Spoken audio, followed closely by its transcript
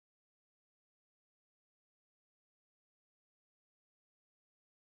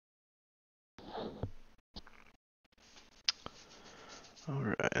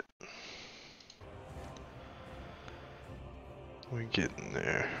Alright. We getting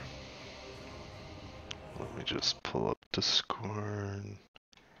there. Let me just pull up Discord.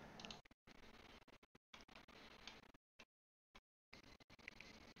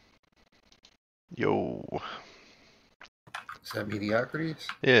 Yo. Is that mediocrities?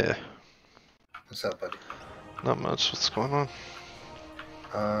 Yeah. What's up, buddy? Not much. What's going on?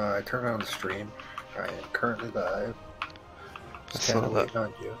 I turned on the stream. I am currently live. Just I saw kind of that. waiting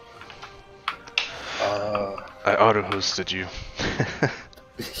on you. I auto-hosted you.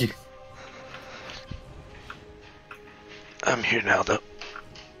 I'm here now, though.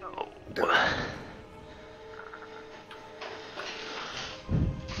 Oh.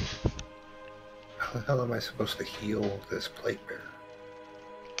 How the hell am I supposed to heal this plate bear?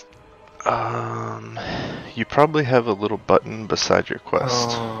 You probably have a little button beside your quest.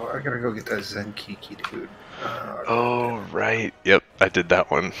 Oh, I gotta go get that Zen Kiki, dude. Oh, right. Yep, I did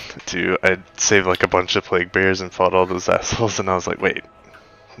that one, too. I saved like a bunch of plague bears and fought all those assholes, and I was like, wait,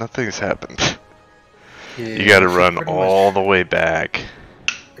 nothing's happened. Yeah, You gotta run all the way back.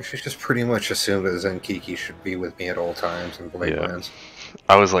 You should just pretty much assume that Zen Kiki should be with me at all times in Blade Lands.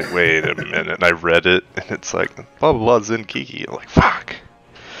 I was like, wait a minute, and I read it, and it's like, blah blah blah, Zen Kiki. I'm like, fuck.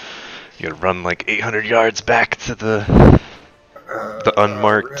 You gotta run like 800 yards back to the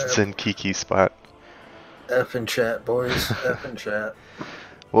unmarked Zen Kiki spot. F in chat, boys. F in chat.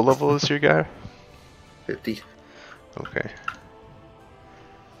 What level is your guy? 50. Okay.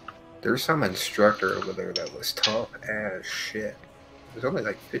 There's some instructor over there that was tough as shit. It was only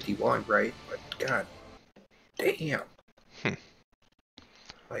like 51, right? But god damn.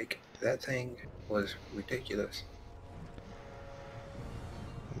 Like, that thing was ridiculous.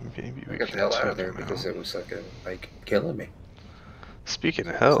 Maybe we I got can the hell out of check there him because out. it was like killing me. Speaking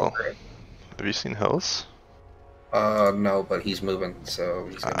of hell, have you seen Hells? No, but he's moving, so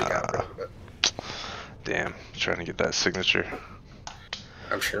he's gonna be out for a little bit. Damn, trying to get that signature.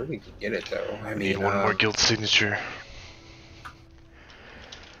 I'm sure we can get it though. I Need mean, one more guild signature.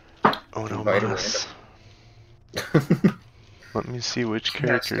 Oh no, mas. Let me see which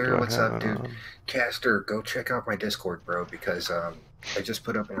character Caster, do I what's have up, dude? on. Caster, go check out my Discord, bro, because I just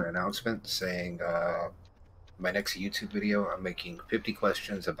put up an announcement saying my next YouTube video, I'm making 50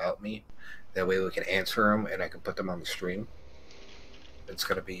 questions about me. That way we can answer them and I can put them on the stream. It's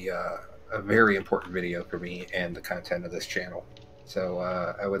going to be a very important video for me and the content of this channel. So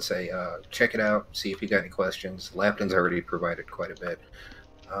I would say check it out, see if you got any questions. Lapton's already provided quite a bit,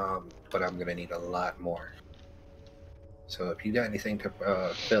 but I'm going to need a lot more. So if you got anything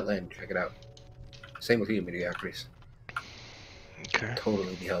to fill in, check it out. Same with you, mediocrities. Okay.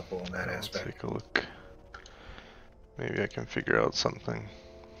 Totally be helpful in that aspect. Take a look. Maybe I can figure out something.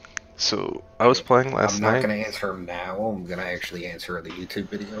 So, I was playing last night. I'm not going to answer them now. I'm going to actually answer the YouTube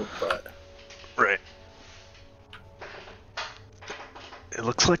video, but... Right. It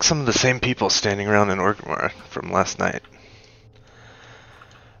looks like some of the same people standing around in Orgrimmar from last night.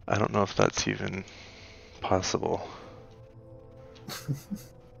 I don't know if that's even possible.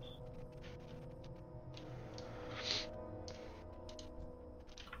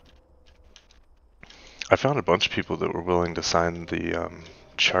 I found a bunch of people that were willing to sign the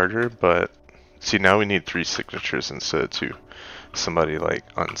charter, but see, now we need 3 signatures instead of 2. Somebody like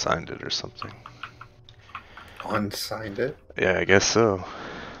unsigned it or something. Unsigned it? Yeah, I guess so.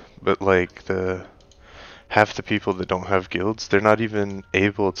 But like half the people that don't have guilds, they're not even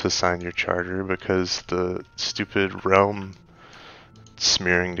able to sign your charter because the stupid realm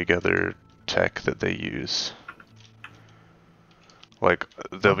smearing together tech that they use. Like,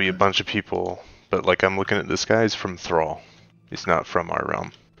 there'll be a bunch of people, but like I'm looking at this guy, he's from Thrall. He's not from our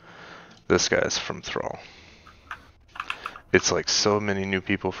realm. This guy's from Thrall. It's like so many new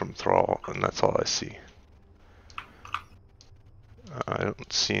people from Thrall, and that's all I see. I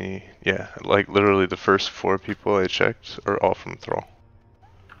don't see any. Yeah, like literally the first 4 people I checked are all from Thrall.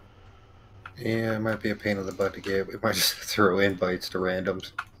 Yeah, it might be a pain in the butt to get. We might just throw invites to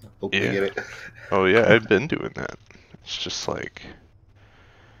randoms. Hope we get it. Oh yeah, I've been doing that. It's just like,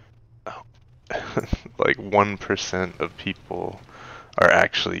 like 1% of people are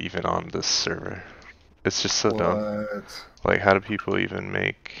actually even on this server. It's just so dumb. Like, how do people even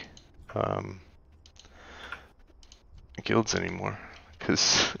make guilds anymore?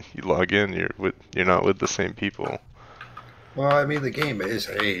 Because you log in, you're not with the same people. Well, I mean, the game is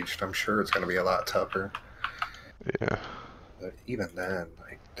aged. I'm sure it's going to be a lot tougher. Yeah. But even then,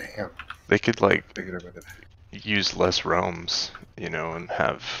 like, damn. They could like use less realms, you know, and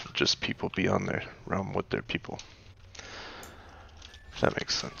have just people be on their realm with their people. If that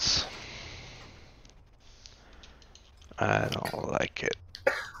makes sense. I don't like it.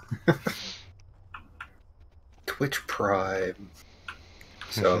 Twitch Prime.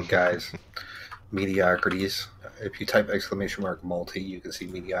 So, guys, mediocrities. If you type !multi, you can see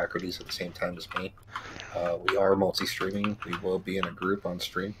mediocrities at the same time as me. We are multi-streaming. We will be in a group on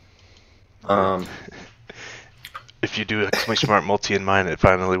stream. If you do !multi in mine, it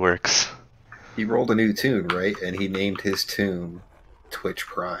finally works. He rolled a new tune, right? And he named his tune Twitch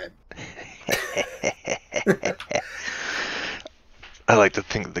Prime. I like to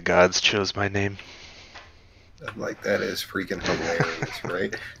think the gods chose my name. I'm like, that is freaking hilarious,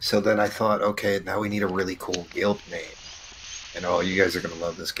 right? So then I thought, okay, now we need a really cool guild name. And oh, you guys are going to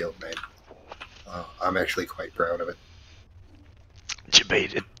love this guild name. I'm actually quite proud of it.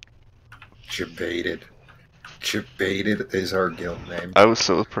 Debated. Debated is our guild name. I was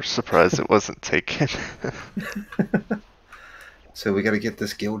so surprised it wasn't taken. So we got to get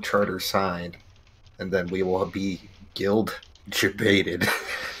this guild charter signed, and then we will be guild debated.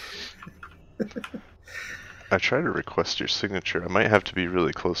 I try to request your signature. I might have to be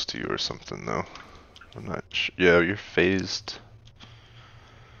really close to you or something, though. I'm not sure. Yeah, you're phased.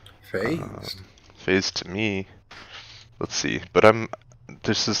 Phased? Phased to me. Let's see. But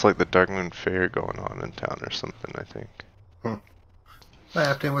this is like the Darkmoon Fair going on in town or something, I think.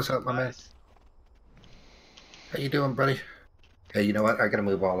 Afton, what's up, my man? How you doing, buddy? Hey, you know what? I gotta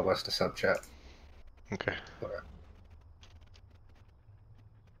move all of us to sub chat. Okay.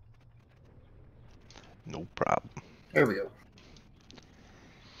 No problem. There we go.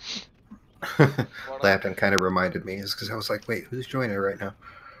 Lapton kind of reminded me, is because I was like, wait, who's joining right now?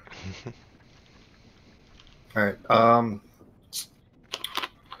 Alright,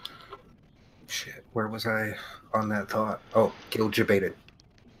 shit, where was I on that thought? Oh, guild debated.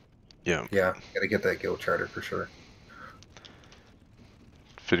 Yeah. Yeah, gotta get that guild charter for sure.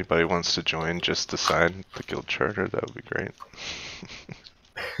 If anybody wants to join just to sign the guild charter, that would be great.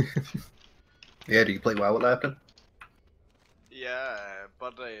 Yeah, do you play WoW with Lapton? Yeah,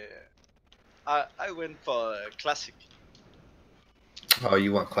 but I went for classic. Oh,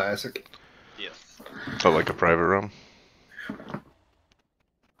 you want classic? Yes. Oh, like a private room?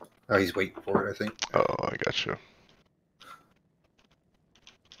 Oh, he's waiting for it, I think. Oh, I gotcha.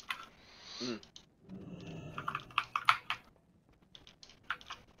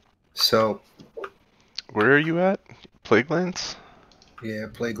 So, where are you at? Plaguelands? yeah,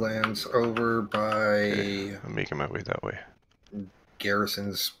 Plaguelands over by Okay, I'm making my way that way.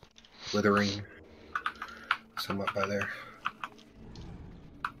 Garrison's Withering, somewhat by there.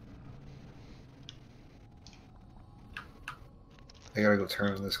 I gotta go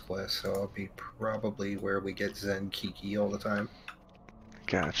turn on this quest, so I'll be probably where we get Zen Kiki all the time.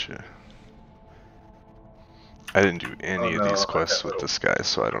 Gotcha. I didn't do any of these quests with this guy,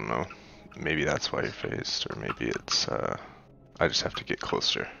 so I don't know. Maybe that's why you're phased, or maybe it's, I just have to get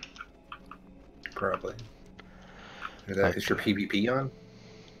closer. Probably. Is your PvP on?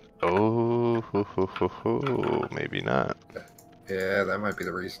 Oh, ho, maybe not. Yeah, that might be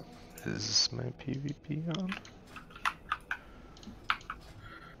the reason. Is my PvP on?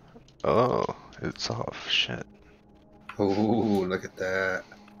 Oh, it's off. Shit. Oh, look at that.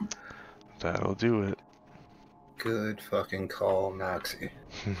 That'll do it. Good fucking call, Knoxy.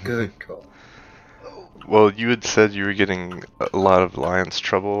 Good call. Well, you had said you were getting a lot of alliance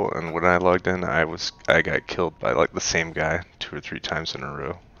trouble, and when I logged in, I got killed by like the same guy 2 or 3 times in a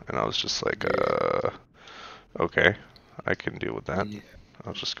row, and I was just like, okay, I can deal with that. Yeah.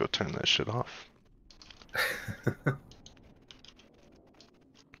 I'll just go turn that shit off.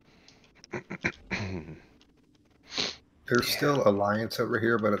 There's still alliance over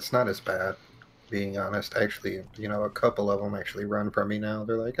here, but it's not as bad. Being honest, actually, you know, a couple of them actually run from me now.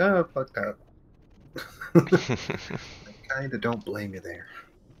 They're like, oh, fuck that. I kinda don't blame you there.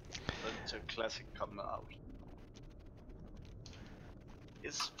 It's a classic coming out.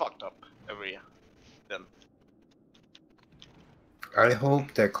 It's fucked up every year. Then. I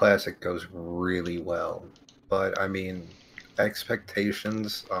hope that classic goes really well, but I mean,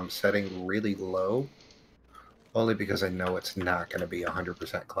 expectations I'm setting really low, only because I know it's not going to be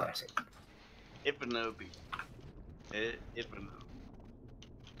 100% classic. It will be. It will.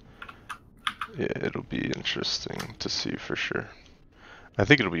 Yeah, it'll be interesting to see for sure. I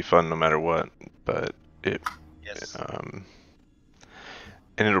think it'll be fun no matter what, but yes.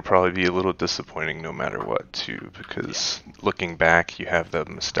 And it'll probably be a little disappointing no matter what too, because looking back, you have the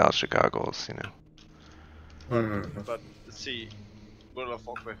nostalgia goggles, you know. But see, World of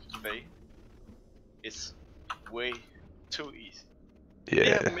Warcraft today is way too easy. Yeah. They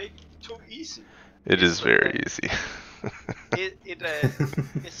have made it too easy. It is very easy.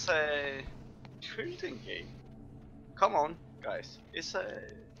 It's a tilting game come on, guys. It's a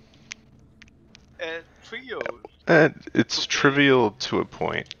trio. It's trivial to a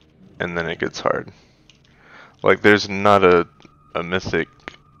point, and then it gets hard. Like, there's not a mythic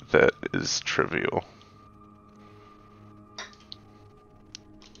that is trivial.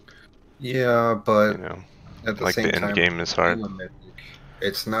 Yeah, but You know, at the like same the end time, game is hard.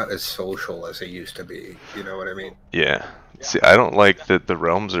 it's not as social as it used to be. You know what I mean? Yeah. See, I don't like that the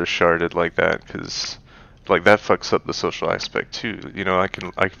realms are sharded like that, because like that fucks up the social aspect too. You know, I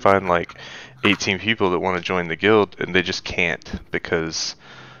can find like 18 people that want to join the guild and they just can't because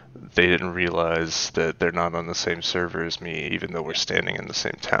they didn't realize that they're not on the same server as me, even though we're standing in the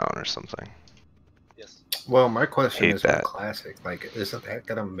same town or something. Yes. Well, my question Hate is that. with Classic, like, isn't that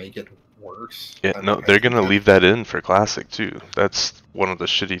gonna make it worse? Yeah, I no, mean, I they're think gonna leave that in for Classic too. That's one of the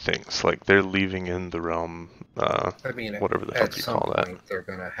shitty things. Like, they're leaving in the realm, I mean, whatever the at fuck you some call point that. they're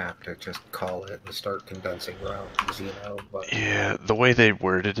gonna have to just call it and start condensing rounds, you know. But Yeah, the way they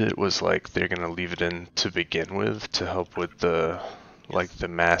worded it was like they're gonna leave it in to begin with to help with the like the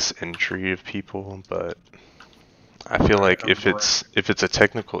mass entry of people, but I feel Alright, like I'm if it's a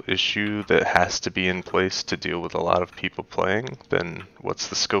technical issue that has to be in place to deal with a lot of people playing, then what's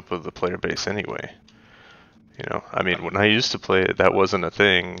the scope of the player base anyway? You know, I mean, when I used to play it, that wasn't a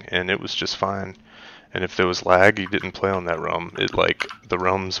thing, and it was just fine. And if there was lag, you didn't play on that realm. It like the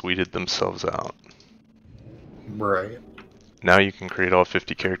realms weeded themselves out. right. Now you can create all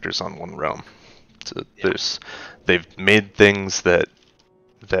 50 characters on one realm. So Yeah. they've made things that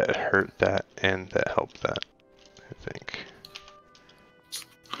hurt that and that help that, I think.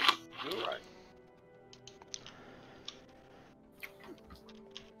 You're right.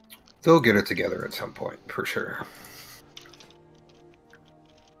 They'll get it together at some point for sure.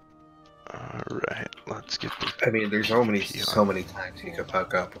 Alright, let's get the I mean, there's PvP so on. many times you can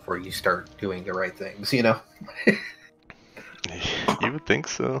fuck up before you start doing the right things, you know. You would think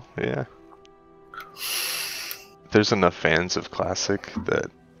so, yeah. There's enough fans of Classic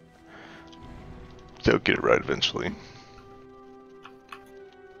that they'll get it right eventually.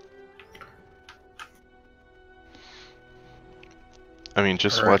 I mean,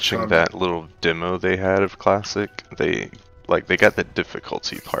 just Alright, watching so that little demo they had of Classic, they got the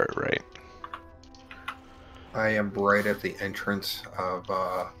difficulty part right. I am right at the entrance of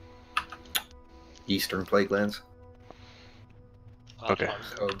Eastern Plaguelands. Okay.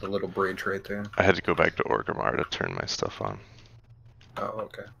 So the little bridge right there. I had to go back to Orgrimmar to turn my stuff on, Oh,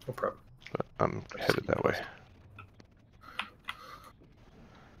 okay, no problem. but I'm headed that way.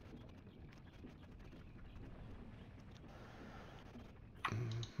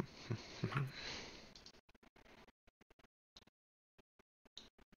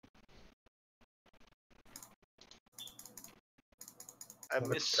 I What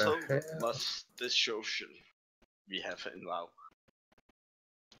miss the so hell? much the social we have in WoW.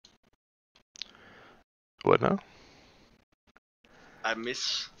 What now? I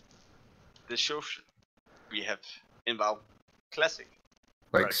miss the social we have in WoW Classic.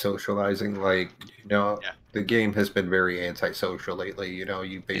 Like Right. socializing, like, you know, Yeah. the game has been very antisocial lately. You know,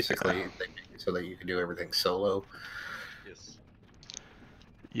 you basically Yeah. they make it so that you can do everything solo. Yes.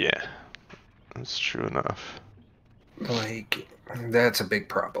 Yeah, that's true enough. Like, that's a big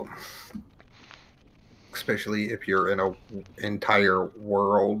problem. Especially if you're in a entire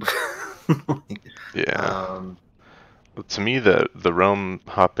world. Yeah. But to me, the realm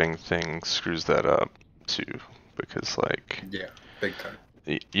hopping thing screws that up too, because like, Yeah, big time.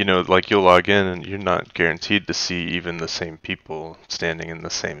 you know, like you'll log in and you're not guaranteed to see even the same people standing in the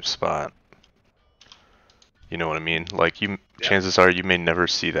same spot. You know what I mean? Like Yeah. chances are you may never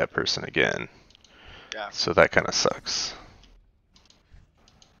see that person again. Yeah. So that kind of sucks.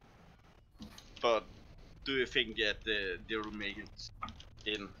 But do you think that they will make it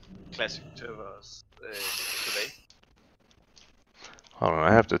in Classic servers today? Hold on,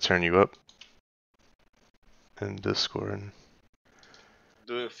 I have to turn you up in Discord.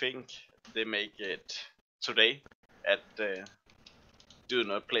 Do you think they make it today at the do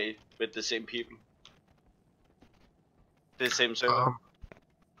not play with the same people? The same server?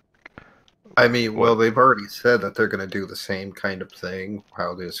 I mean, well, What? they've already said that they're going to do the same kind of thing,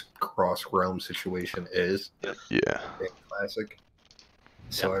 how this cross-realm situation is Yes. Yeah. in Classic.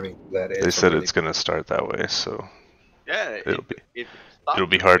 So, Yeah. I mean, that is They said really... it's gonna start that way, so Yeah. it'll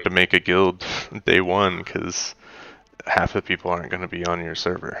be hard to make a guild day one because half the people aren't gonna be on your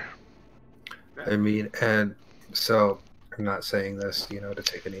server. I mean, and so I'm not saying this, you know, to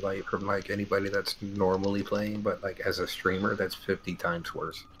take any light from like anybody that's normally playing, but like as a streamer, that's 50 times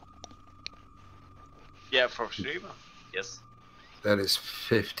worse. Yeah, for streamer. Yes. That is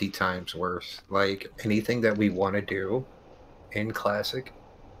 50 times worse. Like anything that we want to do in Classic,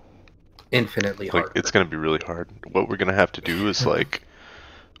 infinitely Like, harder. it's gonna be really hard. What we're gonna have to do is, like,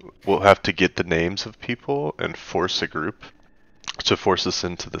 we'll have to get the names of people and force a group to force us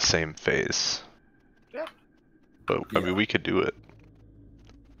into the same phase. Yeah. But, I mean, we could do it.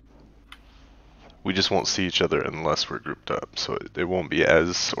 We just won't see each other unless we're grouped up, so it won't be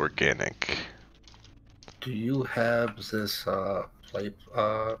as organic. Do you have this play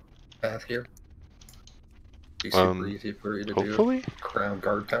path here? Be super easy for you to Hopefully? do. Crown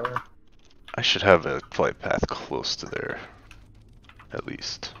Guard Tower. I should have a flight path close to there, at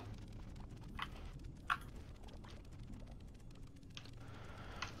least.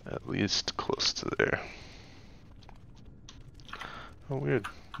 At least close to there. Oh, weird.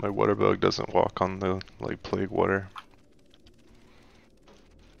 My water bug doesn't walk on the, like, plague water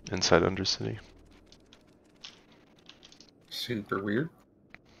inside Undercity. Super weird.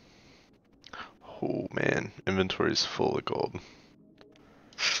 Oh man, inventory's full of gold.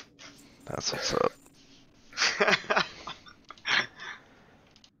 That's what's up.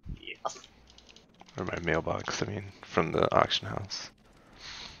 Yes. Or my mailbox, I mean, from the auction house.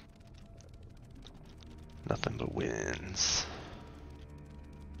 Nothing but wins.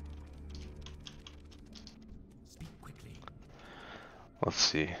 Let's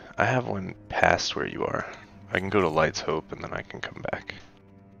see. I have one past where you are. I can go to Light's Hope and then I can come back.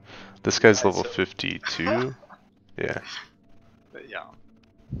 This guy's level 52. Yeah. Yeah.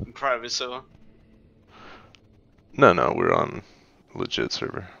 Private server. No, we're on legit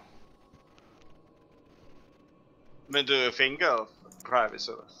server. Men du finger private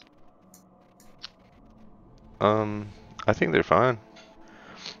servers? I think they're fine.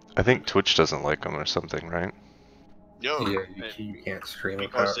 I think Twitch doesn't like them or something, right? No. Yeah, you can't stream a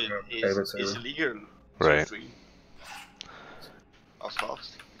because private it's server. illegal Right. to stream. Of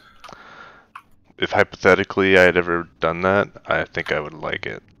course. If hypothetically I had ever done that, I think I would like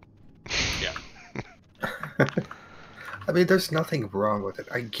it. Yeah. I mean, there's nothing wrong with it.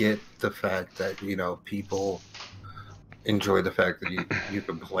 I get the fact that, you know, people enjoy the fact that you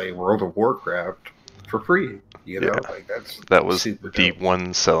can play World of Warcraft for free. You know, like that was super the dope.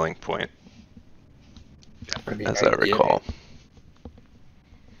 one selling point, I mean, as I get recall. it.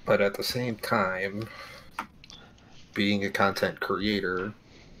 But at the same time, being a content creator,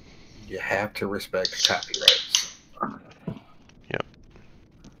 you have to respect copyrights. Yep.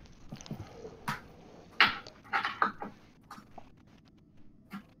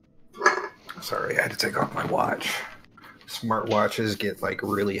 Sorry, I had to take off my watch. Smartwatches get like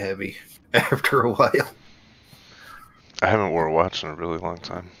really heavy after a while. I haven't worn a watch in a really long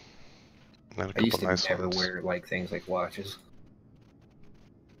time. I had a I used couple to nice never ones. wear like things like watches.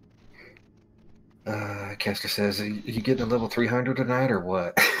 Kester says, "You getting a level 300 tonight or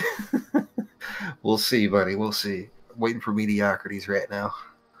what?" We'll see, buddy. We'll see. Waiting for mediocrities right now.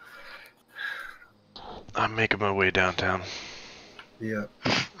 I'm making my way downtown. Yeah.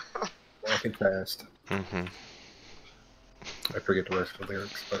 Walking fast. Mm-hmm. I forget the rest of the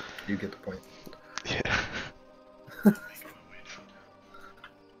lyrics, but you get the point. Yeah.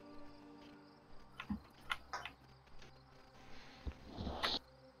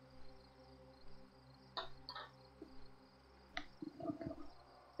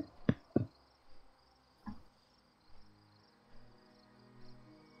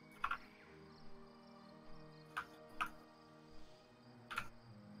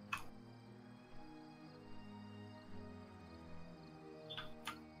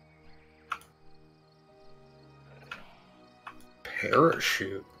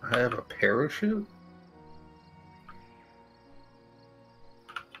 Parachute? I have a parachute?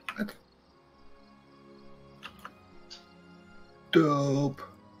 What? Dope.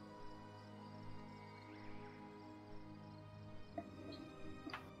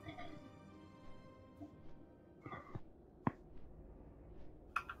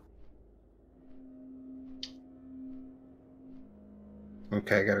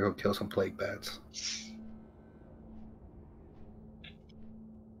 Okay, I gotta go kill some plague bats.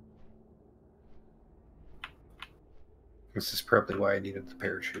 This is probably why I needed the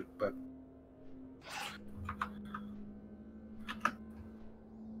parachute, but...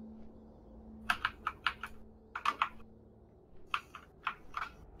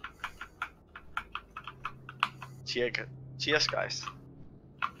 Cheers, guys.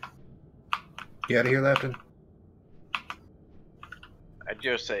 You out of here, Lapton? I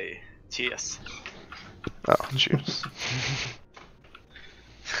just say cheers. Oh, cheers.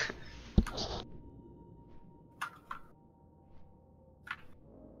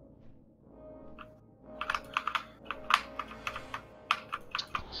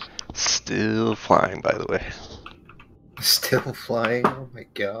 Still flying, by the way. Still flying? Oh my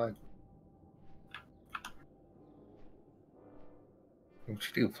god. What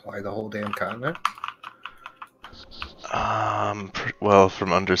you do? Fly the whole damn continent? Well, from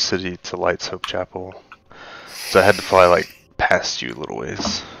Undercity to Lights Hope Chapel. So I had to fly like past you a little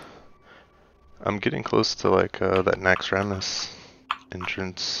ways. I'm getting close to like that Naxxramas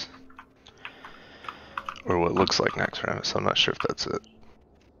entrance. Or what looks like Naxxramas. I'm not sure if that's it.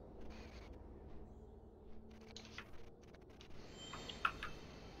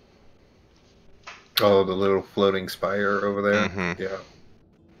 Oh, the little floating spire over there? Mm-hmm. Yeah.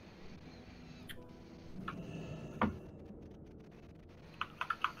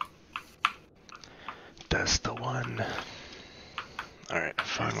 That's the one. Alright,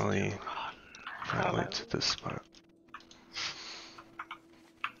 finally to this spot.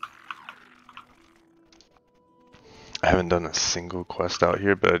 I haven't done a single quest out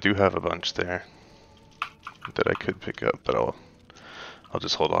here, but I do have a bunch there that I could pick up, but I'll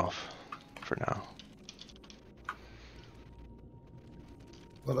just hold off for now.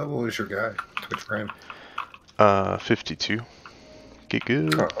 What level was your guy? Twitch Prime? 52. Get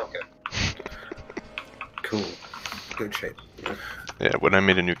good. Oh, okay. Cool. Good shape. Yeah, when I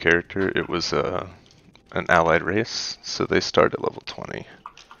made a new character, it was an allied race, so they start at level 20.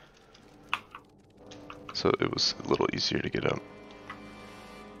 So it was a little easier to get up.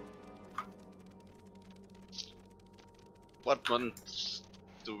 What month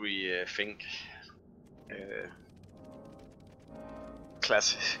do we think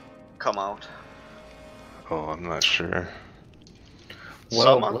Classic come out? Oh, I'm not sure.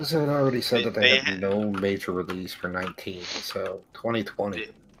 Well, Summer? Blizzard already said that They they have no major release for 19, so 2020.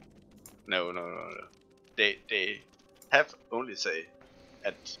 No. They have only say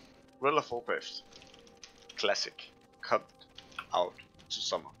at World of Warcraft Classic come out to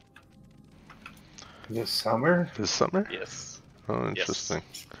summer. This summer? This summer? Yes. Oh, interesting.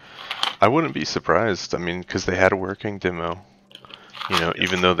 I wouldn't be surprised. I mean, because they had a working demo. You know,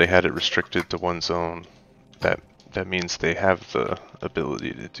 even though they had it restricted to one zone, that means they have the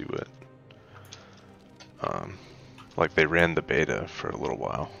ability to do it. Like they ran the beta for a little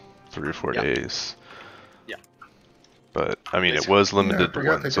while, 3 or 4 days. Yeah. But I mean, it was limited to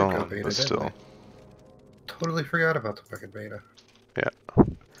one zone, beta, but still. Totally forgot about the fucking beta. Yeah.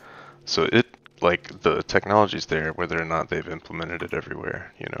 So it, like, the technology's there, whether or not they've implemented it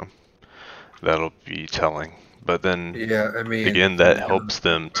everywhere, you know, that'll be telling. But then, yeah, I mean, again, that helps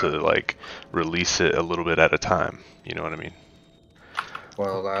them to, like, release it a little bit at a time, you know what I mean?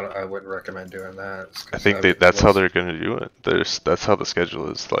 Well, I wouldn't recommend doing that. I think that's how they're going to do it. That's how the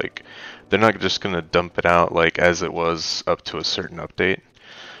schedule is. Like, they're not just going to dump it out, like, as it was up to a certain update.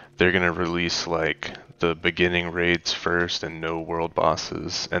 They're going to release, like, the beginning raids first and no world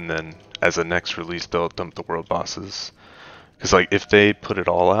bosses, and then as a next release, they'll dump the world bosses. Because, like, if they put it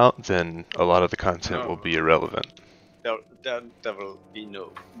all out, then a lot of the content will be irrelevant. There will be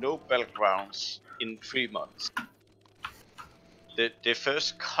no battlegrounds in 3 months. The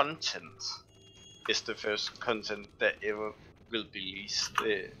first content is the first content that ever will be released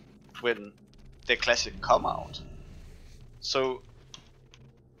when the classic come out. So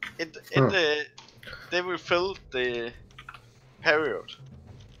they will fill the period.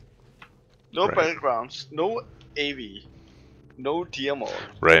 No battlegrounds, no AV, no DMR.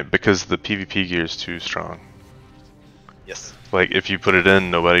 Right, because the PvP gear is too strong. Yes. Like, if you put it in,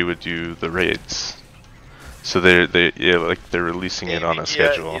 nobody would do the raids. So they're releasing it on a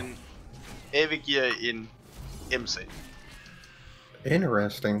schedule. AV gear in MC.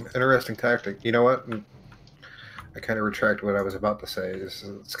 Interesting tactic. You know what? I kind of retract what I was about to say.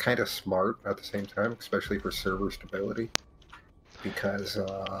 It's kind of smart at the same time, especially for server stability, because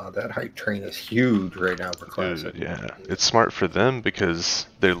that hype train is huge right now for Classic. Dude, yeah, it's smart for them because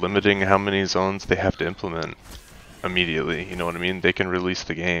they're limiting how many zones they have to implement immediately. You know what I mean? They can release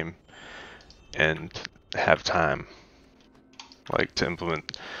the game and have time, like, to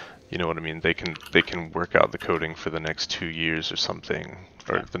implement. You know what I mean? They can work out the coding for the next 2 years or something,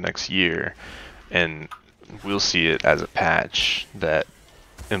 or the next year, and we'll see it as a patch that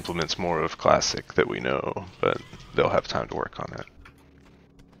implements more of Classic that we know, but they'll have time to work on it.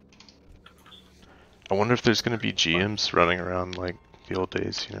 I wonder if there's going to be GMs running around like the old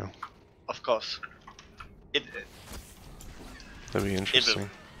days, you know? Of course. That'd be interesting.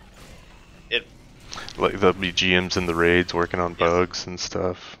 It Like, there'll be GMs in the raids working on bugs and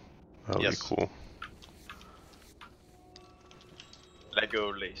stuff. That would be cool. Like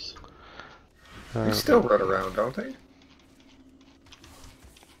old days. They still run around, don't they?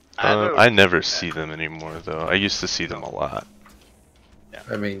 I never see them anymore, though. I used to see them a lot. Yeah.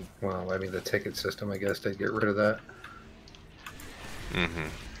 I mean, well, I mean the ticket system. I guess they'd get rid of that. Mm-hmm.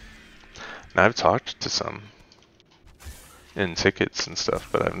 Now, I've talked to some in tickets and stuff,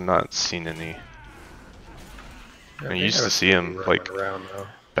 but I've not seen any. Yeah, I they used gotta to see still be them roaming like around though.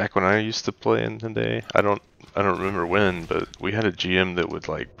 back when I used to play in the day. I don't remember when, but we had a GM that would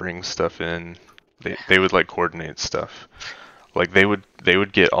like bring stuff in. They would like coordinate stuff. Like they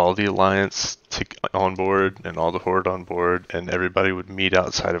would get all the Alliance on board and all the Horde on board, and everybody would meet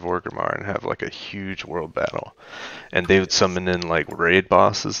outside of Orgrimmar and have like a huge world battle. And they would summon in like raid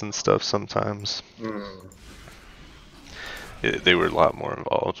bosses and stuff sometimes. Mm. They were a lot more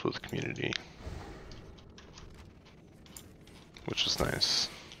involved with the community, which was nice.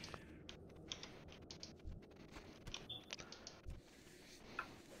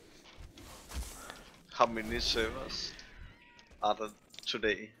 How many servers are there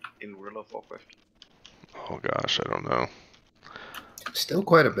today in World of Warcraft? Oh gosh, I don't know. Still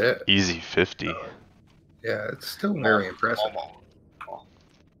quite a bit. Easy 50. Yeah, it's still very impressive. More.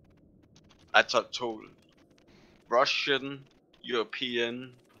 I told Russian,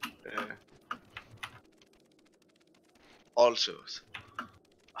 European, also.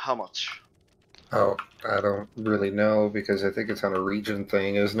 How much? Oh, I don't really know because I think it's on a region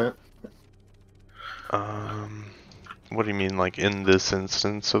thing, isn't it? What do you mean, like in this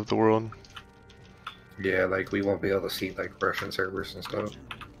instance of the world? Yeah, like we won't be able to see like Russian servers and stuff.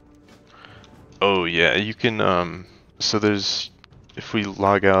 Oh yeah, you can. So if we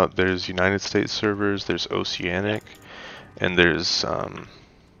log out, there's United States servers, there's Oceanic, and there's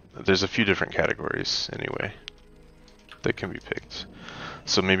a few different categories anyway that can be picked.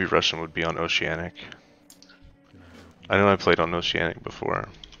 So maybe Russian would be on Oceanic. I know I played on Oceanic before.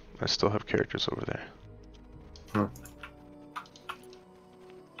 I still have characters over there.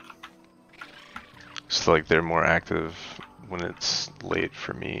 So like they're more active when it's late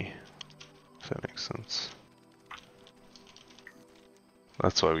for me, if that makes sense.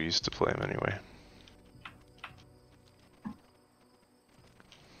 That's why we used to play them anyway.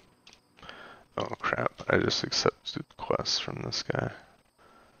 Oh crap, I just accepted quests from this guy.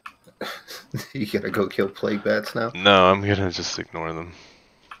 You gotta go kill plague bats now? No, I'm gonna just ignore them.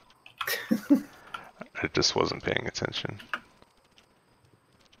 I just wasn't paying attention.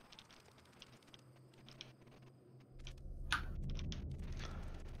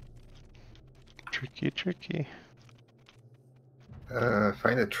 Tricky, tricky.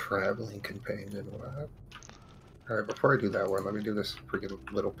 Find a traveling companion. What? Alright, before I do that one, let me do this freaking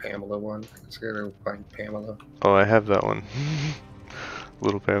little Pamela one. Let's go find Pamela. Oh, I have that one.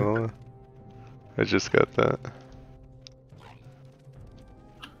 Little Pamela. I just got that.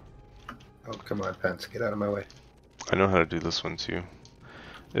 Oh, come on, Pence, get out of my way. I know how to do this one too,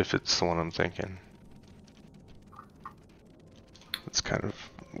 if it's the one I'm thinking. It's kind of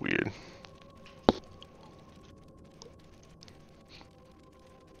weird.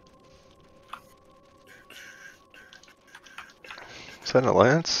 Is that an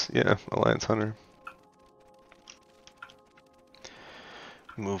Alliance? Yeah, Alliance Hunter.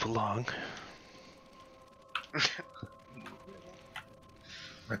 Move along.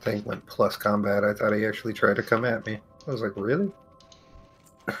 My thing went plus combat. I thought he actually tried to come at me. I was like, really?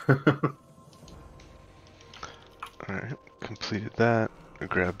 Alright, completed that. I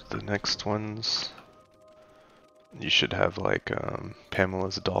grabbed the next ones. You should have like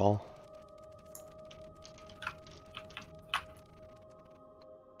Pamela's doll.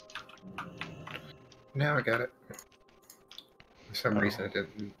 Now I got it. For some reason it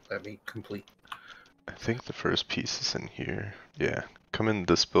didn't let me complete. I think the first piece is in here. Yeah, come in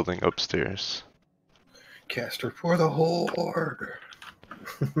this building upstairs. Caster for the Horde.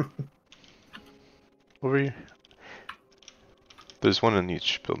 Over here. There's one in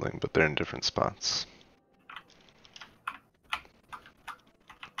each building, but they're in different spots.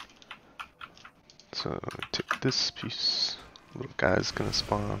 So take this piece. Little guy's gonna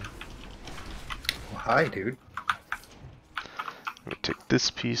spawn. Well, hi, dude. We take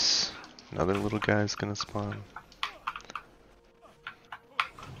this piece. Another little guy's gonna spawn.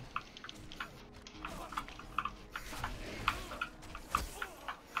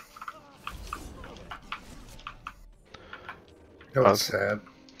 You know what's sad?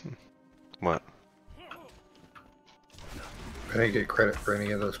 What? I didn't get credit for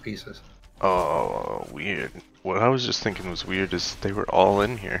any of those pieces. Oh, weird. What I was just thinking was weird is they were all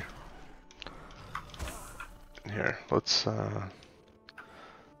in here. Here, let's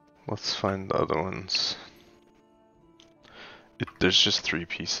find the other ones. There's just 3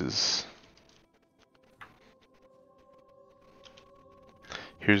 pieces.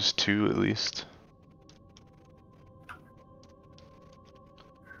 Here's 2 at least.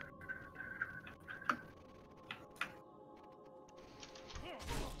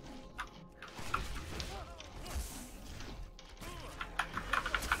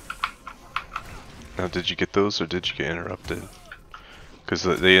 Now, did you get those or did you get interrupted? Because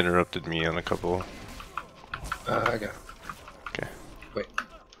they interrupted me on a couple. I got 'em. Okay. Wait,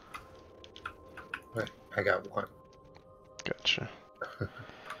 I got one. Gotcha.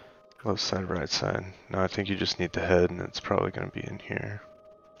 Left side, right side. Now I think you just need the head, and it's probably going to be in here.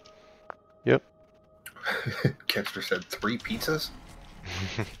 Yep. Kexter said 3 pizzas?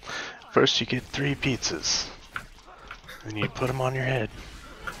 First you get 3 pizzas. Then you put them on your head.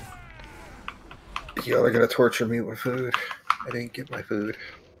 Y'all are gonna torture me with food. I didn't get my food.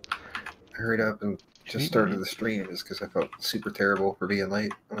 I hurried up and just started the stream just because I felt super terrible for being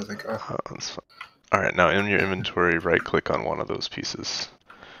late. I was like, oh. That's fine. Alright, now in your inventory, right click on one of those pieces.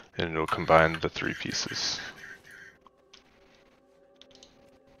 And it'll combine the 3 pieces.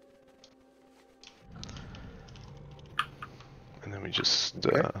 And then we just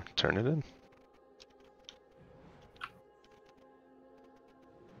turn it in.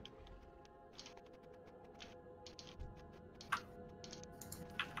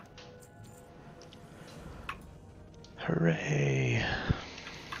 Hooray!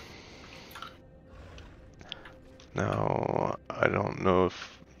 Now, I don't know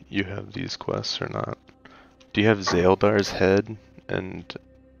if you have these quests or not. Do you have Zaeldar's head? And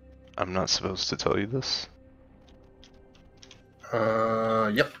I'm not supposed to tell you this?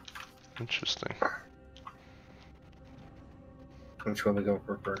 Yep. Interesting. Which one we go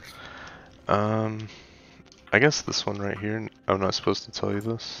for first? I guess this one right here. I'm not supposed to tell you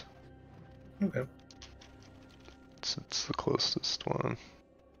this. Okay. It's the closest one.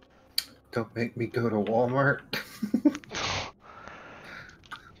 Don't make me go to Walmart.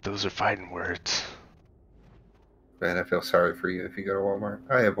 Those are fighting words. Man, I feel sorry for you if you go to Walmart.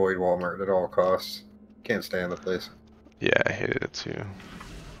 I avoid Walmart at all costs. Can't stand the place. Yeah, I hated it too.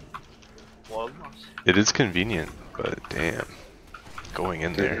 Walmart. It is convenient, but damn. Going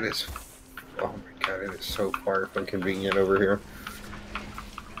in Dude, there. it is. Oh my god, it is so far from convenient over here.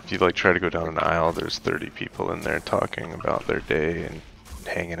 If you like try to go down an aisle, there's 30 people in there talking about their day and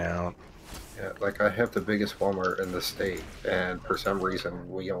hanging out. Yeah, like I have the biggest Walmart in the state, and for some reason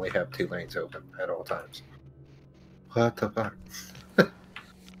we only have 2 lanes open at all times. What the fuck?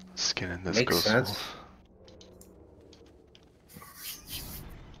 Skinning this Makes ghost sense. wolf.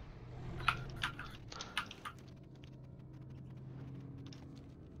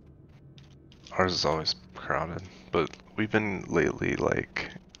 Ours is always crowded, but we've been lately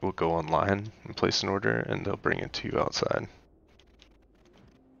like, we'll go online and place an order and they'll bring it to you outside.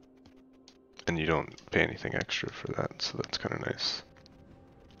 And you don't pay anything extra for that, so that's kind of nice.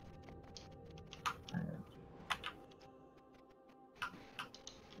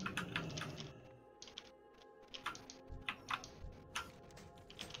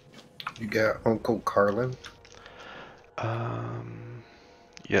 You got Uncle Carlin?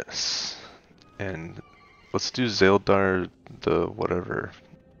 Yes. And let's do Zaeldar the whatever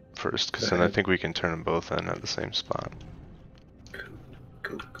first, because then I think we can turn them both in at the same spot.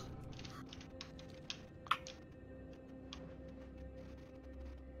 Cool.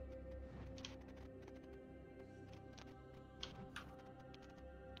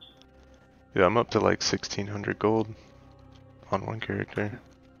 Yeah, I'm up to like 1600 gold on one character.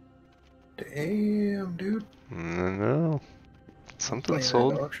 Damn, dude. No. Something Playing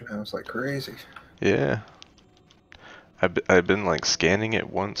sold. at auction house like crazy. Yeah. I've been like scanning it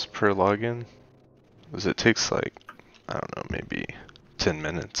once per login. Because it takes like, I don't know, maybe 10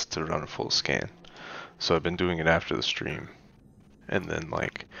 minutes to run a full scan. So I've been doing it after the stream. And then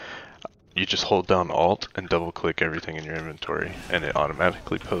like, you just hold down Alt and double click everything in your inventory. And it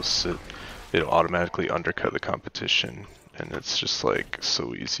automatically posts it. It'll automatically undercut the competition. And it's just like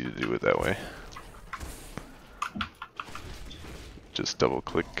so easy to do it that way. Just double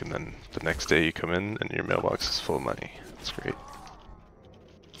click and then the next day you come in and your mailbox is full of money. It's great.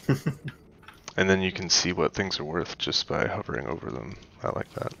 And then you can see what things are worth just by hovering over them. I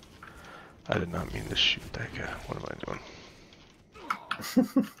like that. I did not mean to shoot that guy. What am I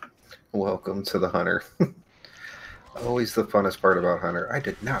doing? Welcome to the Hunter. Always the funnest part about Hunter. I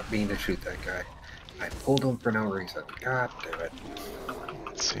did not mean to shoot that guy. I pulled him for no reason. God damn it.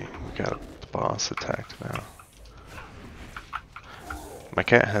 Let's see. We got the boss attacked now. My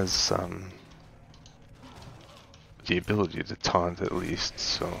cat has the ability to taunt at least,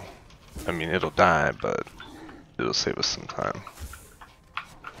 so I mean it'll die, but it'll save us some time.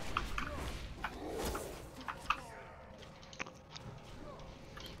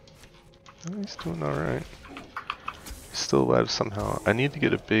 Oh, he's doing alright. He's still alive somehow. I need to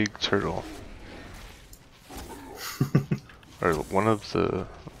get a big turtle. Or one of the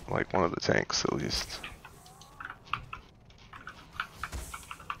tanks at least.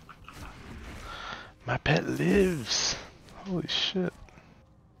 My pet lives! Holy shit.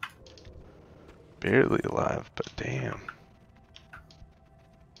 Barely alive, but damn.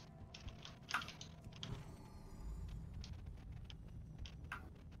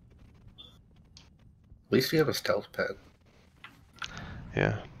 At least you have a stealth pet.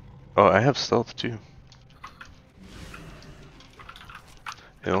 Yeah. Oh, I have stealth too.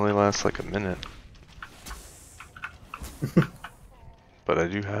 It only lasts like a minute. But I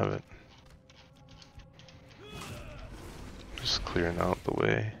do have it. Just clearing out the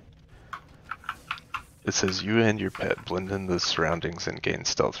way. It says you and your pet blend in the surroundings and gain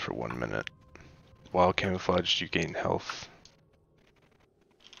stealth for 1 minute. While camouflaged, you gain health.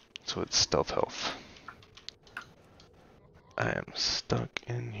 So it's stealth health. I am stuck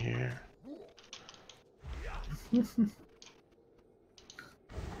in here. Maybe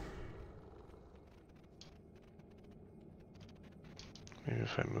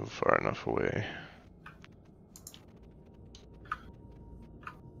if I move far enough away.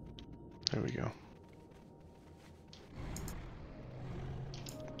 There we go.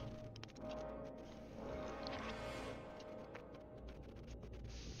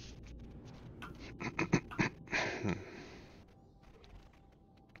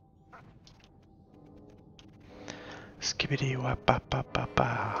 Skibbity wap ba ba ba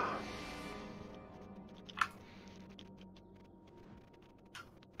ba.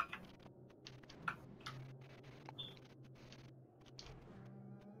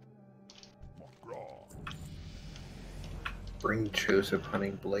 Bring Joseph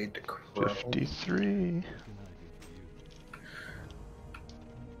Hunting Blade to Crow. 53.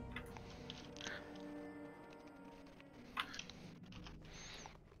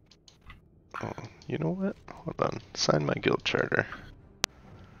 Oh, you know what? Hold on. Sign my guild charter.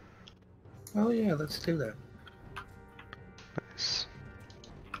 Oh yeah, let's do that. Nice.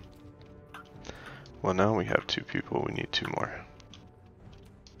 Well, now we have 2 people. We need 2 more.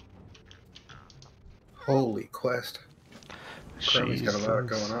 Holy quest. Crowley's got a lot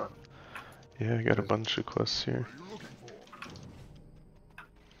going on. Yeah, I got a bunch of quests here.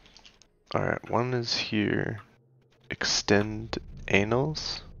 Alright, one is here. Extend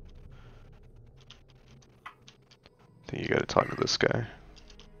anals. I think you gotta talk to this guy.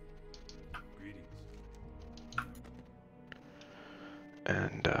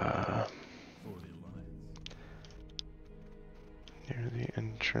 And, near the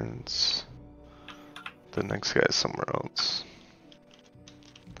entrance. The next guy is somewhere else.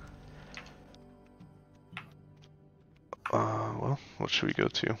 Well, what should we go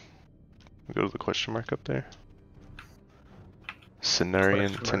to? We go to the question mark up there.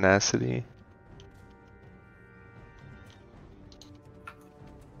 Cenarian Tenacity.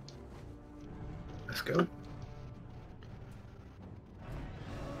 Let's go.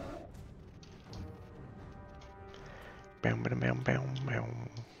 Bam, bam, bam, bam, bam.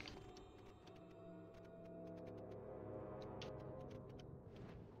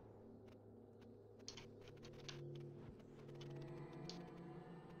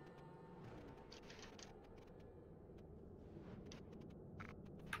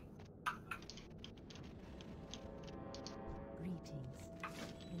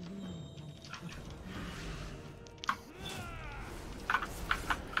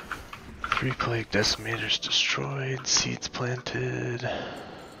 Three plague decimators destroyed, seeds planted.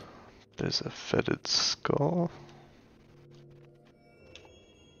 There's a fetid skull.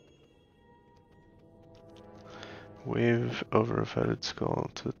 Wave over a fetid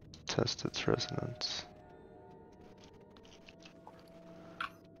skull to test its resonance.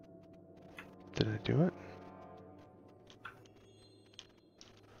 Did I do it?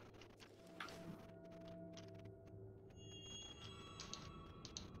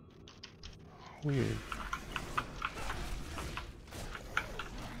 Weird.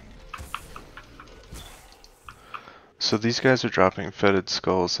 So these guys are dropping fetid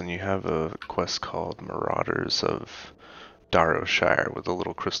skulls, and you have a quest called Marauders of Darrowshire with a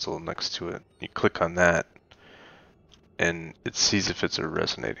little crystal next to it. You click on that, and it sees if it's a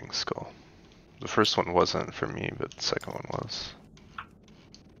resonating skull. The first one wasn't for me, but the second one was.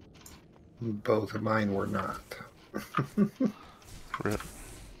 Both of mine were not. Rip.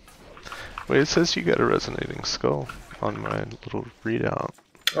 Wait, it says you got a resonating skull on my little readout.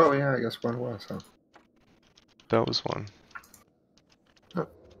 Oh yeah, I guess one was, huh? That was one. Oh.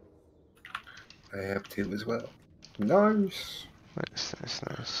 I have 2 as well. Nice! Nice, nice,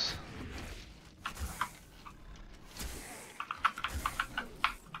 nice.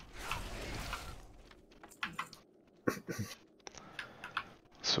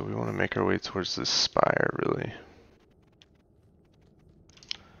 So we want to make our way towards this spire, really.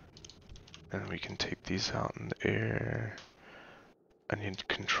 And we can take these out in the air. I need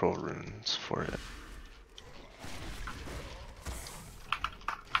control runes for it.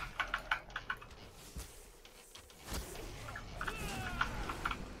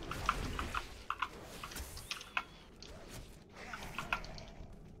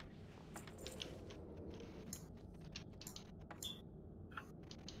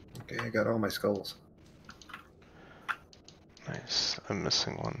 Okay, I got all my skulls. Nice. I'm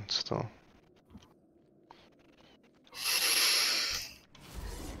missing one still.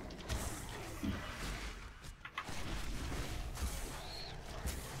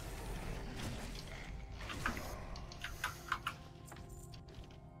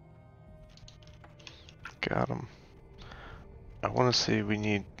 Got him. I want to say we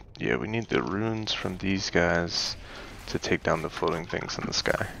need the runes from these guys to take down the floating things in the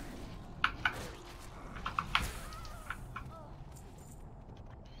sky.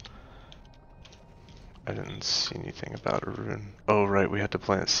 I didn't see anything about a rune. Oh right, we had to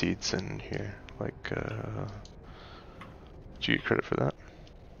plant seeds in here. Like, did you get credit for that?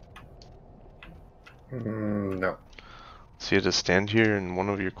 No. So you had to stand here, and one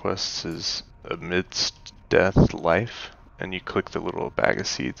of your quests is amidst death, life, and you click the little bag of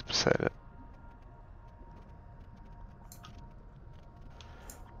seeds beside it.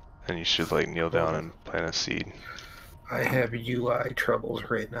 And you should like kneel down and plant a seed. I have UI troubles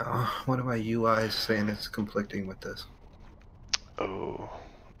right now. One of my UIs saying it's conflicting with this. Oh,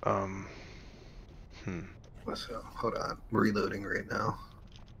 So, hold on. I'm reloading right now.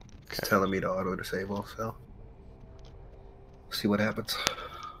 It's Okay. telling me to auto disable, so see what happens.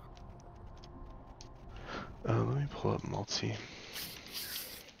 Let me pull up multi.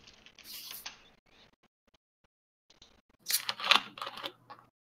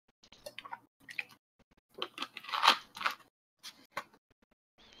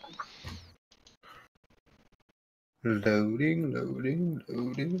 Loading.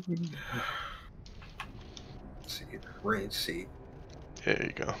 Let's see. Range seat. There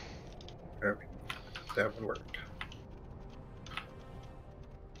you go. That one worked.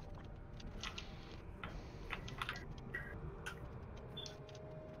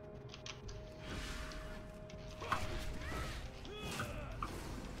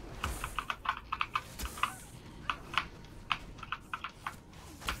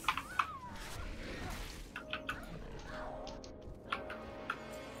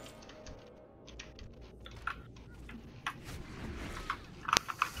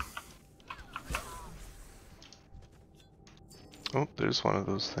 Oh, there's one of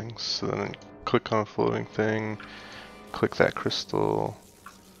those things. So then click on a floating thing, click that crystal.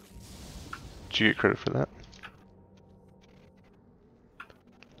 Did you get credit for that?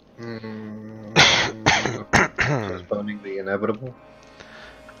 Postponing the inevitable.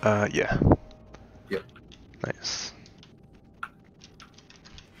 Yeah. Yep. Nice.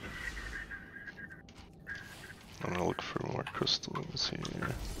 I'm gonna look for more crystals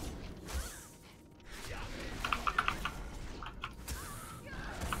here.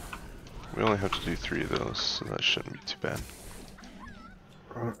 We only have to do 3 of those, so that shouldn't be too bad.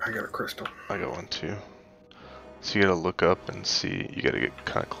 Oh, I got a crystal. I got one too. So you gotta look up and see, you gotta get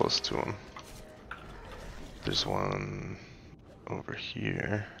kinda close to them. There's one over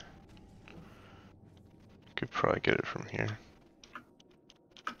here. Could probably get it from here.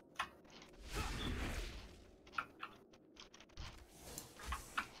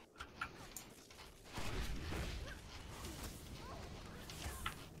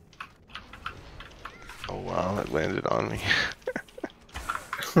 Oh wow, it landed on me.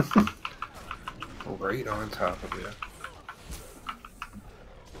 Right on top of it.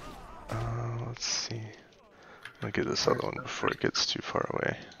 Let's see. I'll get this other one before it gets too far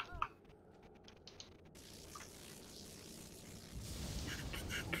away.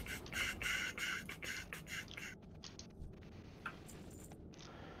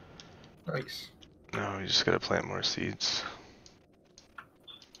 Nice. No, you just gotta plant more seeds.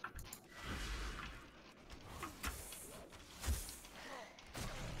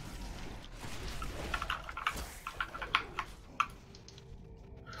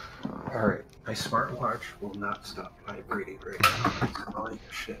 Alright, my smartwatch will not stop vibrating right now. It's annoying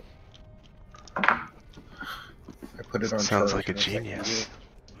as shit. I put it on Sounds charge like a and it's genius.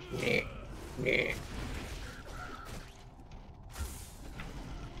 Like, meh.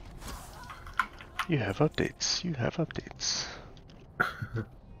 You have updates. You have updates.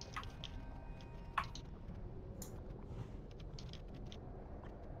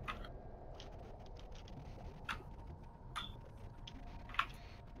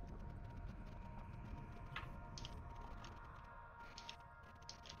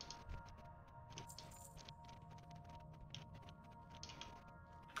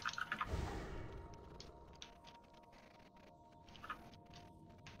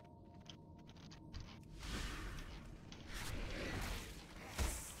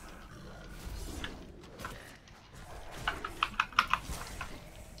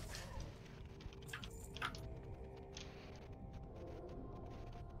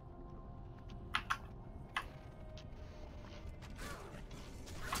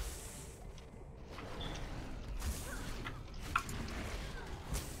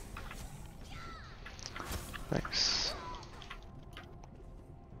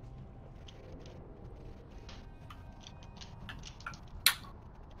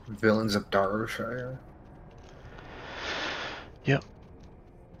 Villains of Darshire. Yep.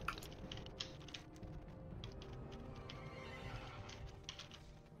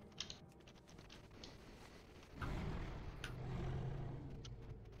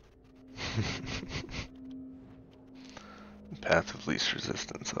 Path of least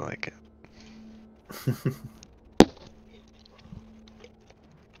resistance, I like it.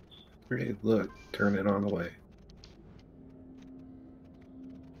 Hey, look, turn it on the way.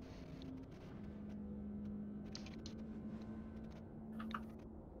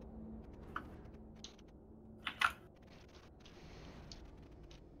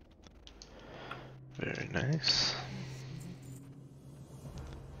 Very nice.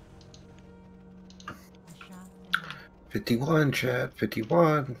 $51, chat.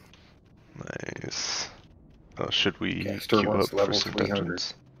 $51. Nice. Oh, should we Gaster queue wants up for level some 300.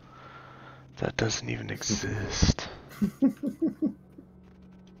 dungeons? That doesn't even exist.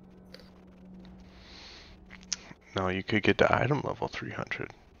 No, you could get to item level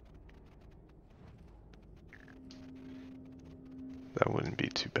 300. That wouldn't be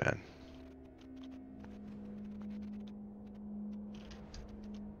too bad.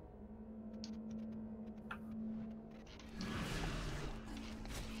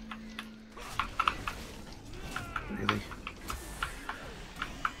 Really?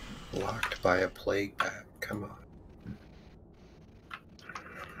 Blocked by a plague bat. Come on.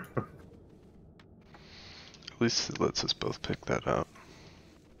 At least it lets us both pick that up.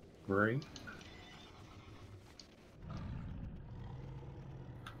 Right?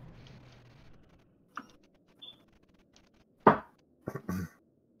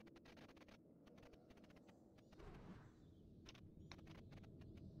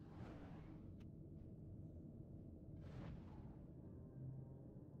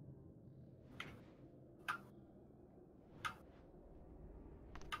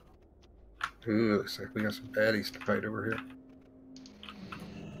 Ooh, looks like we got some baddies to fight over here.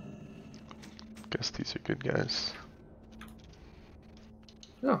 Guess these are good guys.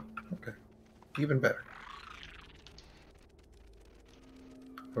 Oh, okay. Even better.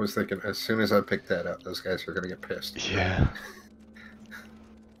 I was thinking, as soon as I pick that up, those guys are going to get pissed. Yeah.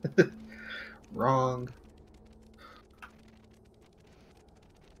 Wrong.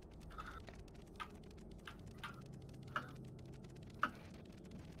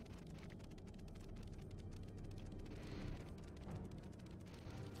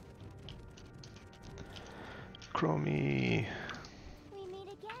 Chromie. We meet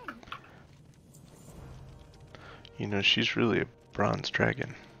again. You know, she's really a bronze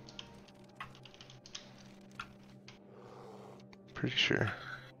dragon. Pretty sure.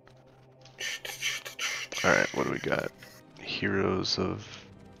 Alright, what do we got? Heroes of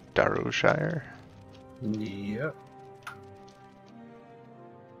Darrowshire? Yep.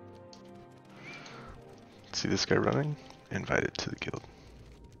 See this guy running? Invite it to the guild.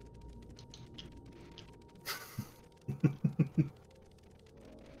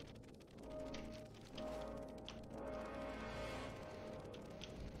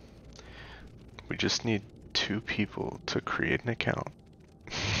 We just need 2 people to create an account,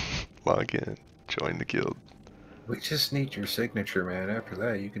 log in, join the guild. We just need your signature, man. After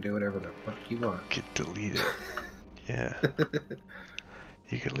that, you can do whatever the fuck you want. Get deleted. Yeah.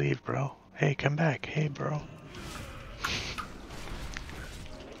 You can leave, bro. Hey, come back. Hey, bro.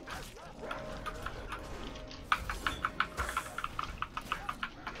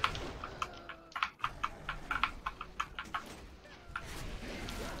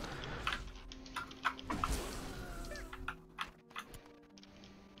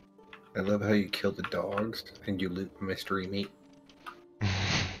 I love how you kill the dogs and you loot mystery meat.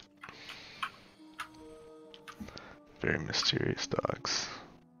 Very mysterious dogs.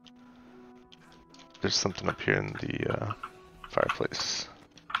 There's something up here in the fireplace.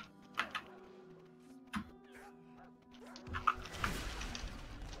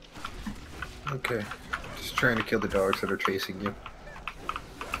 Okay. Just trying to kill the dogs that are chasing you.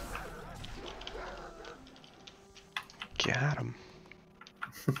 Got him.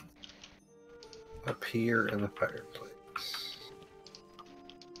 Up here in the fireplace.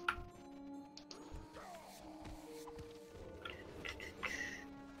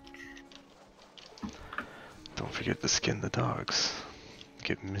 Don't forget to skin the dogs.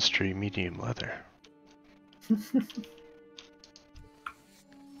 Get mystery medium leather.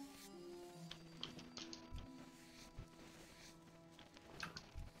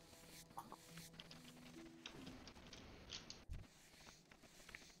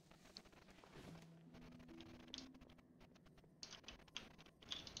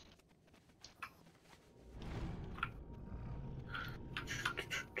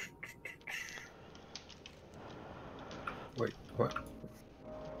 Wait, what?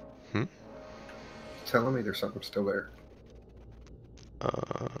 Hmm? Telling me there's something still there.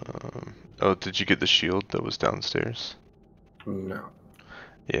 Oh, did you get the shield that was downstairs? No.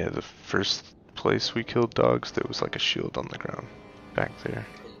 Yeah, the first place we killed dogs, there was like a shield on the ground back there.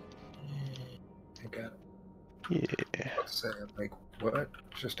 I got it. Yeah. I was saying, like, what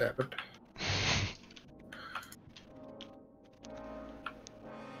just happened?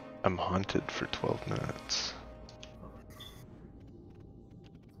 I'm haunted for 12 minutes.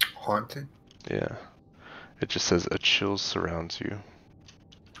 Haunted? Yeah. It just says a chill surrounds you.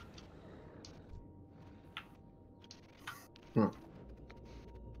 Hmm.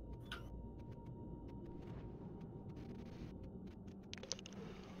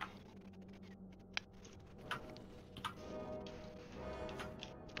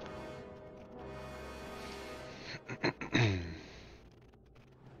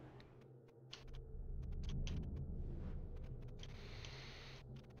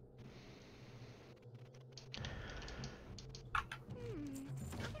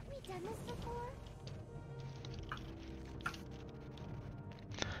 Haven't we done this before?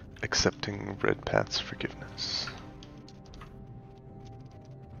 Accepting Red Path's forgiveness.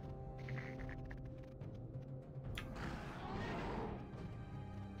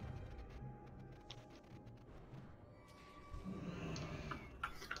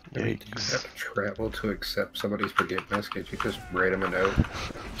 I mean, do you have to travel to accept somebody's forgiveness? Could you just write them a note?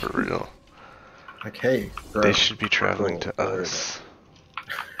 For real. Like, hey, bro. They should be traveling cool, to don't worry us.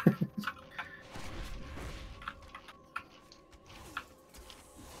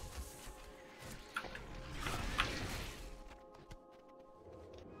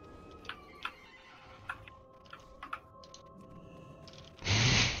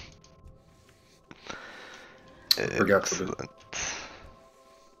 Forgot to do. Excellent.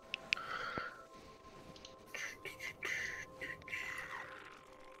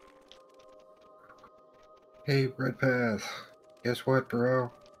 Hey, Red Path. Guess what,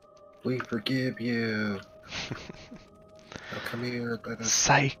 bro? We forgive you. Now come here, let us.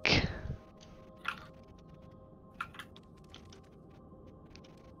 Psych.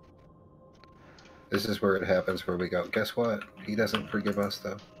 This is where it happens, where we go, guess what? He doesn't forgive us,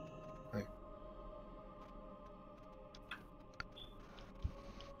 though. Like,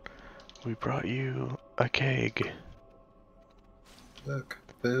 We brought you a keg. look,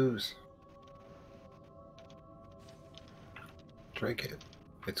 booze. Drink it.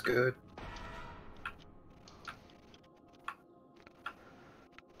 It's good.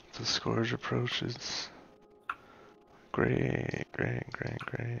 The scourge approaches. Great, great, great,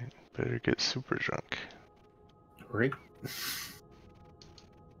 great. Better get super drunk. Right?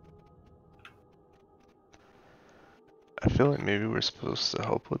 I feel like maybe we're supposed to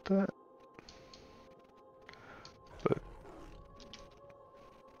help with that. But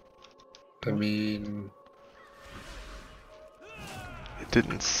I mean, it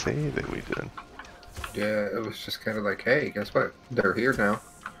didn't say that we did. yeah, it was just kind of like, hey, guess what? They're here now.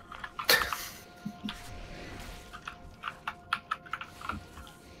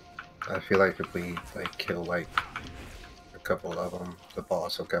 I feel like if we like kill like a couple of them, the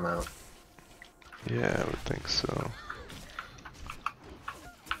boss will come out. Yeah, I would think so.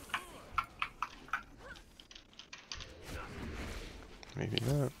 Maybe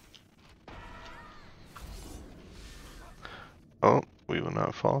not. Oh, we will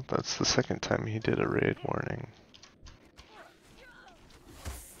not fall. That's the second time he did a raid warning.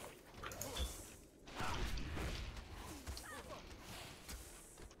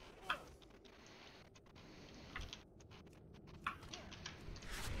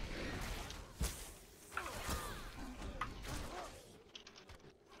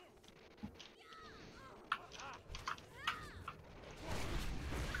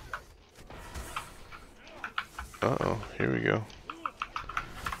 Uh-oh, here we go.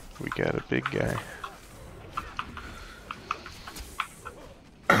 We got a big guy.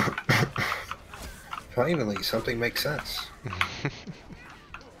 Finally, something makes sense.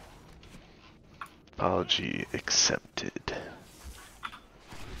 Apology accepted.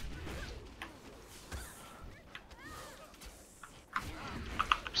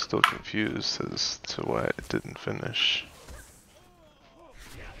 Still confused as to why it didn't finish.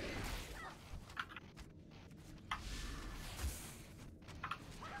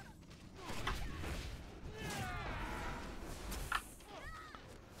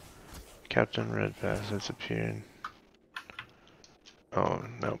 Captain Redpath has appeared. Oh,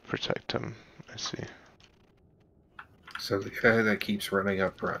 no, protect him. I see. So the guy that keeps running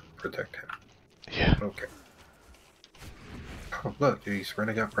up front, protect him. Yeah. Okay. Oh, look, he's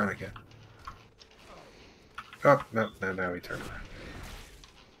running up front again. Oh, no, now we turn around.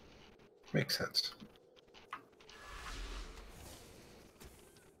 Makes sense.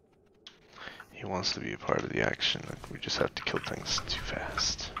 He wants to be a part of the action, and we just have to kill things too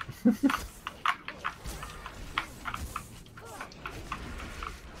fast.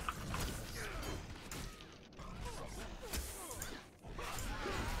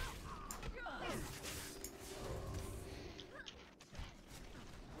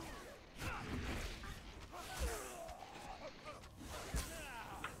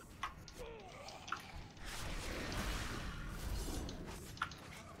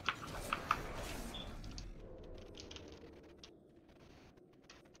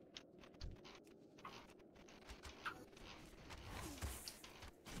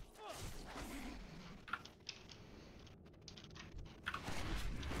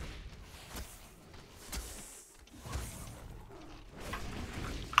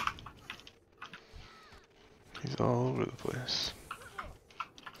 He's all over the place.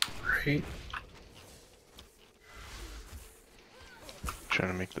 Right?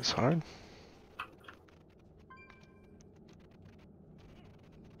 Trying to make this hard.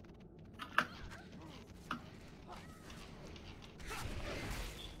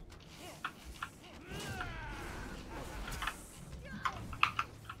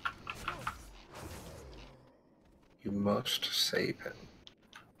 You must save him.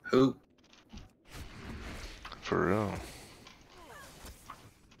 Who? For real.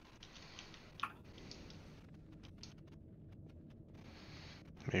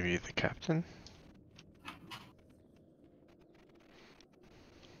 Maybe the captain?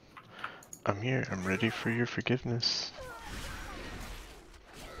 I'm here, I'm ready for your forgiveness.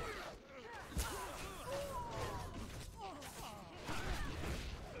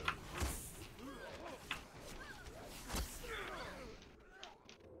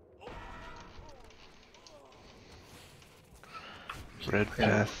 Red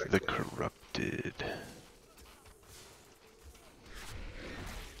Path the Corrupted.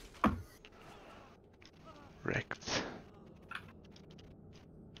 Wrecked.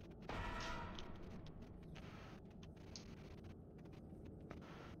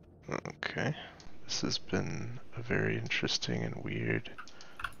 Okay. This has been a very interesting and weird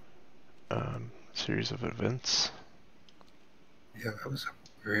series of events. Yeah, that was a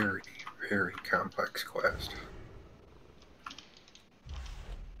very, very complex quest.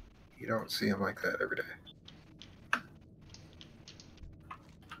 You don't see them like that every day.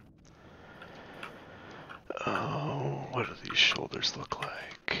 Oh, what do these shoulders look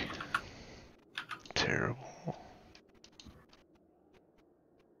like? Terrible.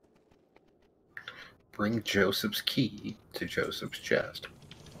 Bring Joseph's key to Joseph's chest.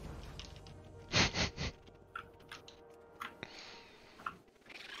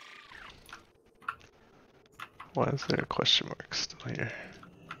 Why is there a question mark still here?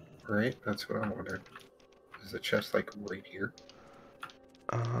 Right? That's what I'm wondering. Is the chest like right here?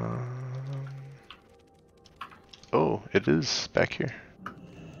 Oh, it is back here.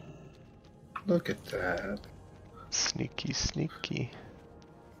 Look at that. Sneaky, sneaky.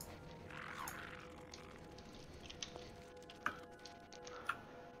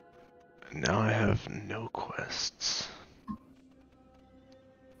 Now I have no quests.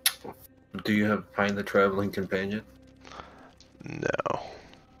 Do you have Find the Traveling Companion? No.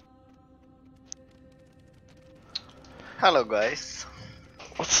 Hello, guys.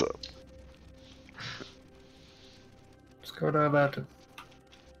 What's up? What's going on about it?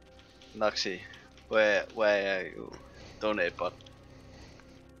 Knoxy, where are you? Donate button.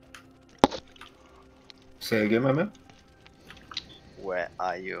 Say again, my man? Where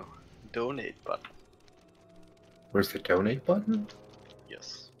are you? Donate button. Where's the donate button?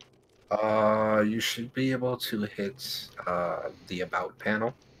 Yes. You should be able to hit the About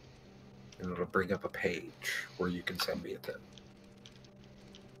panel, and it'll bring up a page where you can send me a tip.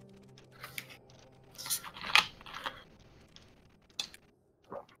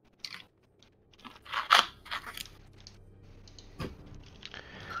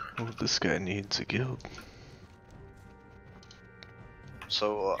 Oh, this guy needs a guild.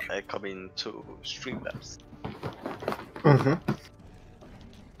 So I come into Streamlabs. Mm-hmm.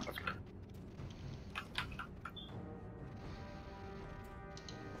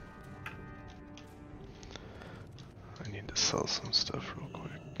 I need to sell some stuff real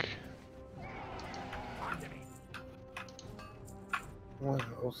quick. Well,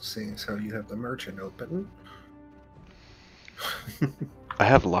 seeing as how you have the merchant open. I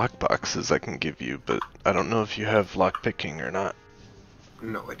have lockboxes I can give you, but I don't know if you have lockpicking or not.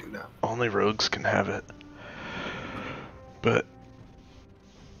 No, I do not. Only rogues can have it. But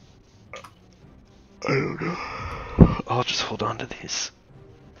I don't know. I'll just hold on to these.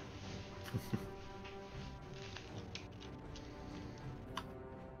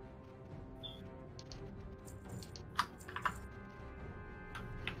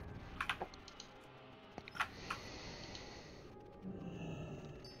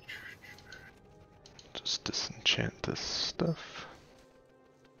 Just disenchant this stuff.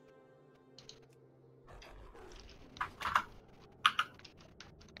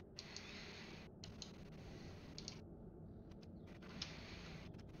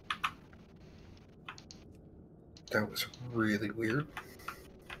 That was really weird.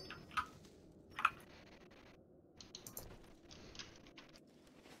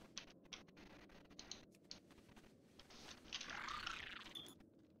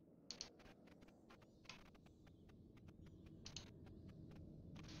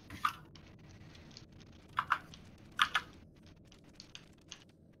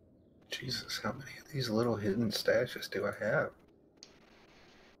 Jesus, how many of these little hidden stashes do I have?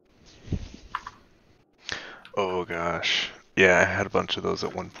 Oh gosh. Yeah, I had a bunch of those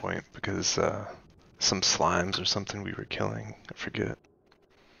at one point because some slimes or something we were killing. I forget.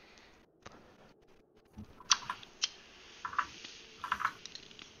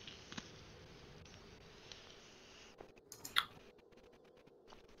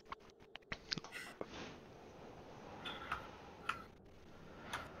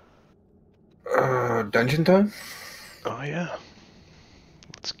 Dungeon time? Oh yeah.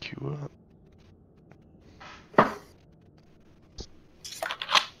 Let's queue up.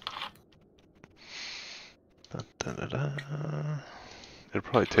 Da, da, da, da. It'll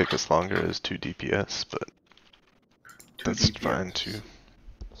probably take us longer as 2 DPS, but that's DPS. fine too.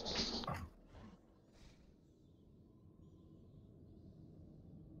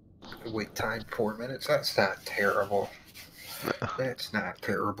 Wait time 4 minutes? That's not terrible. No. That's not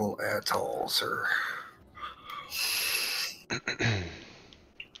terrible at all, sir.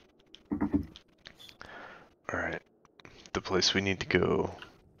 Alright. The place we need to go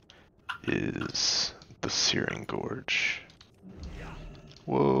is the Searing Gorge.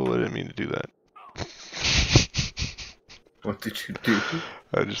 Whoa, I didn't mean to do that. What did you do?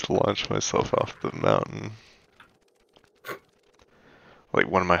 I just launched myself off the mountain. Like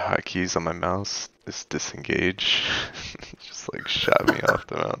one of my hotkeys on my mouse is disengage. Just like shot me off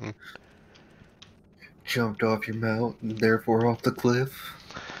the mountain. Jumped off your mountain, therefore off the cliff.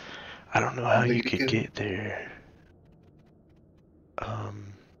 I don't know how There you you could go. get there.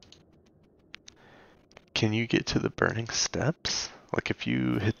 Can you get to the burning steps? Like if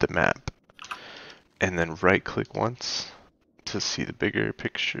you hit the map and then right click once to see the bigger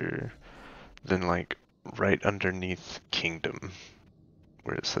picture, then like right underneath Kingdom,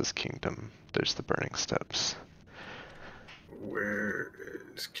 where it says Kingdom, there's the burning steps. Where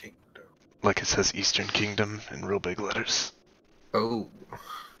is Kingdom? Like it says Eastern Kingdom in real big letters. Oh.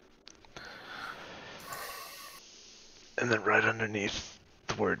 And then right underneath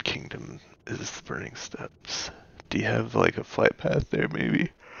the word Kingdom is the burning steps. Do you have like a flight path there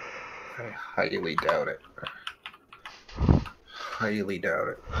maybe? I highly doubt it. Highly doubt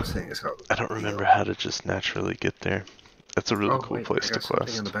it. Seeing as how I don't remember how to just naturally get there. That's a really cool wait, place I to got something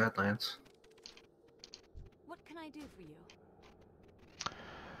quest. in the Badlands. What can I do for you?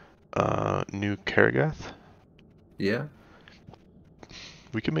 New Karagath? Yeah?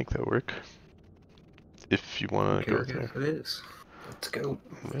 We can make that work. If you want to go Okay, there. it is. Let's go.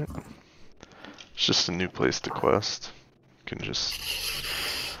 Yeah. It's just a new place to quest. You can just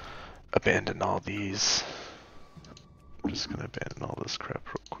abandon all these. I'm just gonna abandon all this crap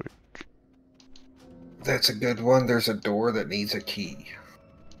real quick. That's a good one. There's a door that needs a key.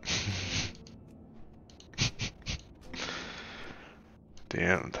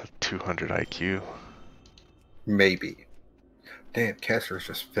 Damn, that 200 IQ. Maybe. Damn, Castor's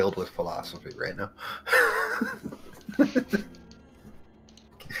just filled with philosophy right now.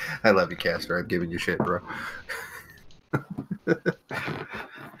 I love you, Castor. I'm giving you shit, bro.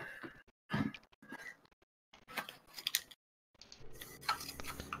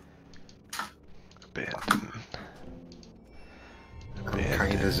 Abandon. I'm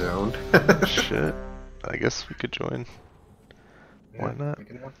kinda zoned. Shit. I guess we could join. Why not?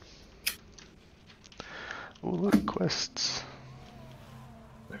 Oh, look, quests.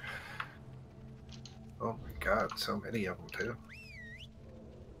 Oh my god, so many of them too.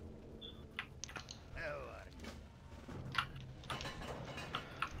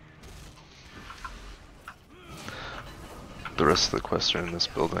 The rest of the quests are in this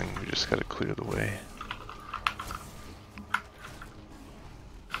building. We just gotta clear the way.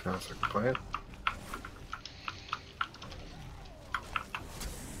 Sounds like a plan.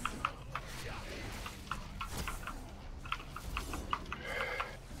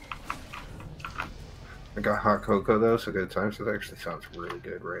 I got hot cocoa though, so good times. It actually sounds really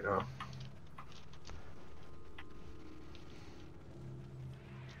good right now.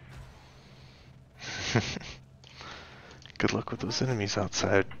 Good luck with those enemies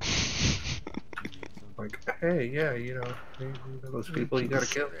outside. Like, hey, yeah, you know those people you gotta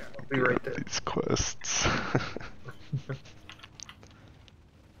kill. I'll be right there. These quests.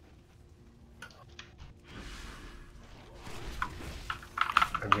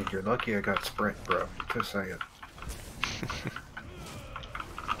 I mean, you're lucky I got sprint, bro. Just saying.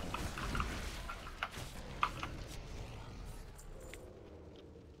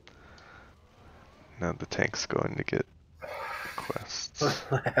 Now the tank's going to get quests.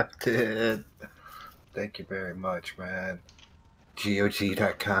 Left it. Thank you very much, man.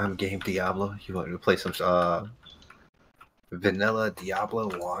 GOG.com, Game Diablo. You want to play some vanilla Diablo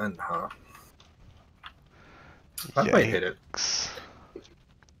 1, huh? I might hit it.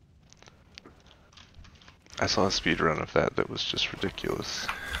 I saw a speedrun of that was just ridiculous.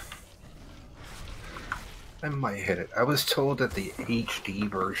 I might hit it. I was told that the HD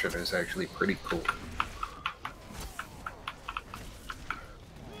version is actually pretty cool.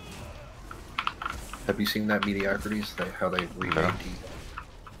 Have you seen that Mediocrities? How they remade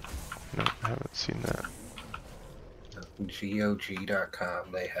No, I haven't seen that.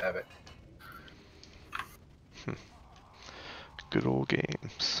 GOG.com, they have it. Good old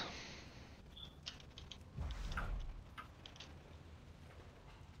games.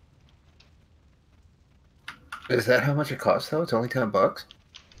 Is that how much it costs though? It's only $10?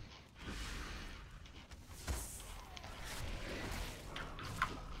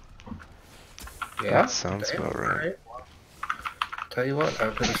 Yeah, that sounds about right. Tell you what,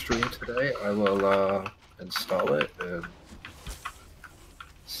 after the stream today, I will install it and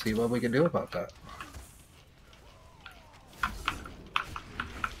see what we can do about that.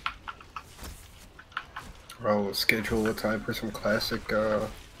 I'll schedule a time for some classic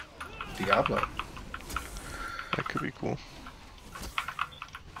Diablo. That could be cool.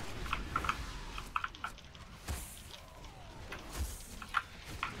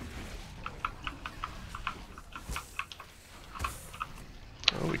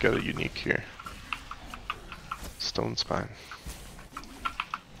 Oh, we got a unique here. Stone Spine.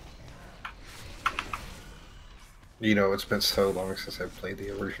 You know, it's been so long since I've played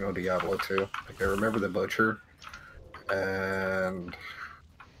the original Diablo 2. Like, I remember the Butcher, and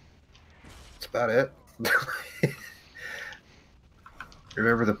that's about it.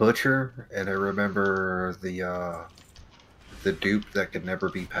 Remember the Butcher, and I remember the dupe that could never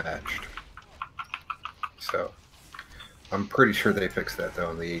be patched. So, I'm pretty sure they fixed that, though,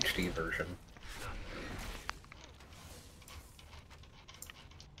 in the HD version.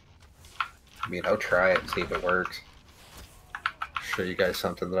 I mean, I'll try it and see if it works. Show you guys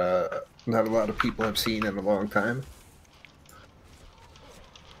something that not a lot of people have seen in a long time.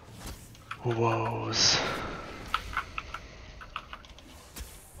 Woes.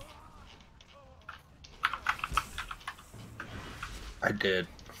 I did.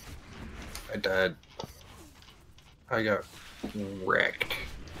 I died. I got wrecked.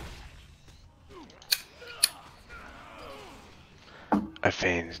 I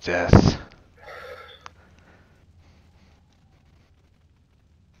feigned death.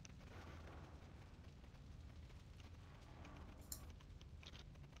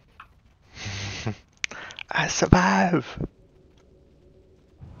 I survive.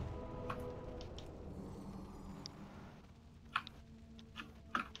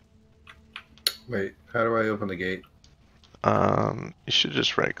 Wait, how do I open the gate? You should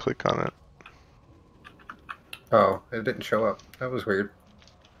just right click on it. Oh, it didn't show up. That was weird.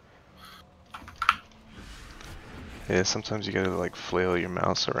 Yeah, sometimes you gotta like flail your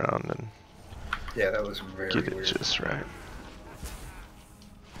mouse around and Yeah, that was very get it weird. just right.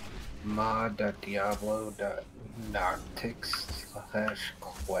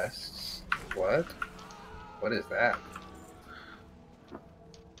 mod.diablo.noctix/quests. What? What is that?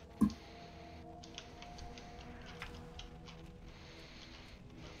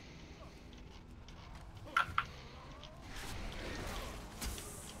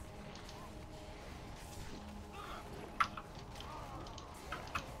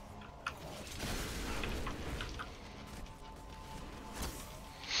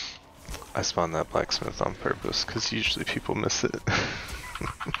 I spawned that blacksmith on purpose because usually people miss it.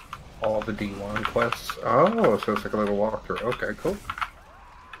 All the D1 quests. Oh, so it's like a little walkthrough. Okay, cool.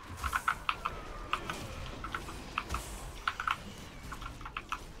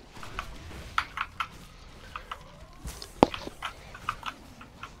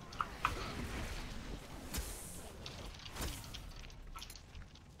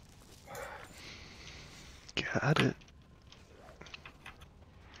 Got it.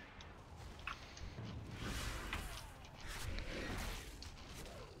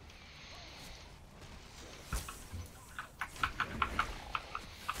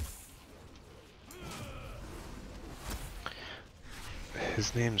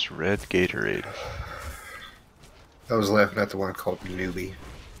 His name's Red Gatorade. I was laughing at the one called Newbie.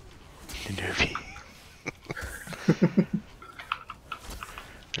 Newbie.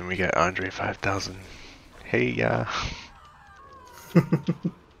 And we got Andre 5000. Hey, yeah.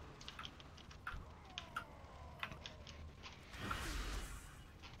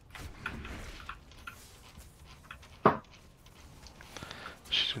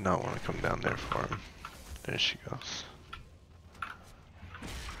 She did not want to come down there for him. There she goes.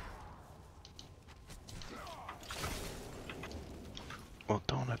 Well,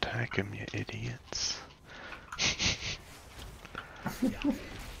 don't attack him, you idiots.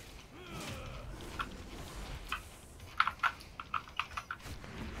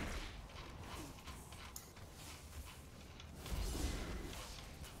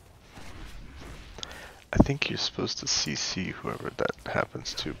 I think you're supposed to CC whoever that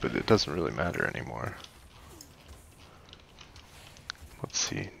happens to, but it doesn't really matter anymore. Let's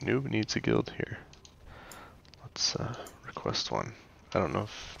see, Noob needs a guild here. Let's request one. I don't know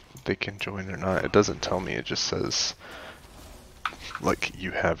if they can join or not. It doesn't tell me, it just says like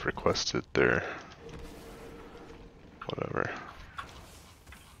you have requested their whatever.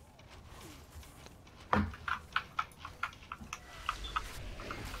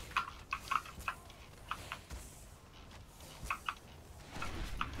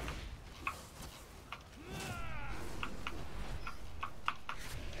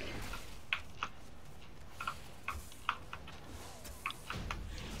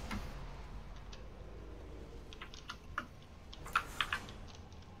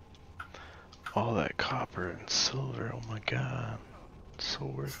 All that copper and silver, oh my god, so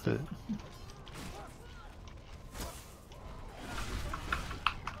worth it.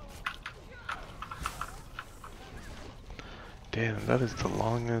 Damn, that is the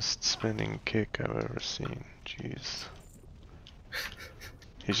longest spinning kick I've ever seen, jeez.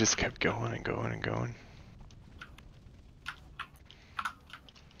 He just kept going and going and going.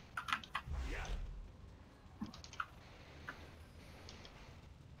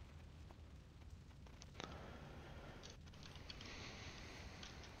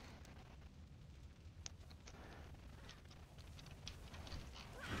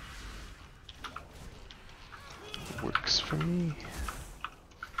 Works for me.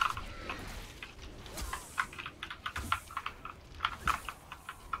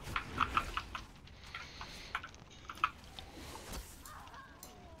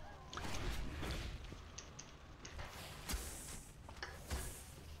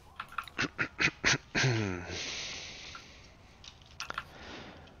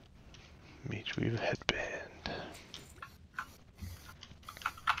 Mage Weave headband.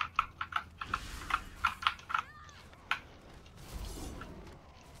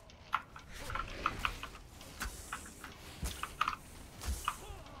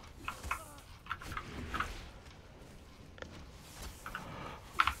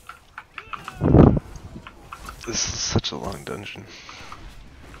 This is such a long dungeon.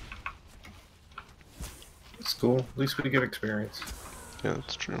 It's cool. At least we get experience. Yeah,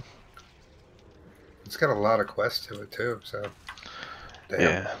 that's true. It's got a lot of quests to it too, so. Damn.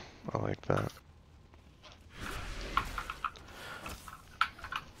 Yeah, I like that.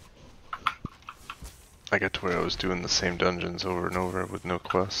 I got to where I was doing the same dungeons over and over with no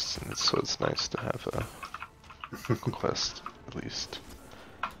quests, and so it's nice to have a quest at least.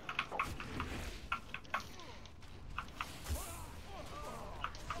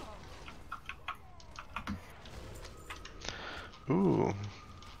 Ooh,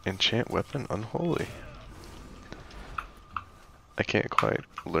 enchant weapon unholy. I can't quite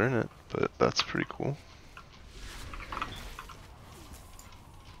learn it, but that's pretty cool.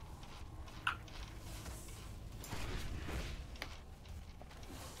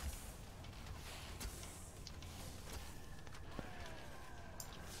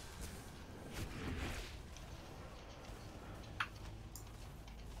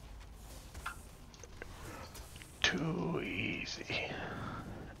 Too easy.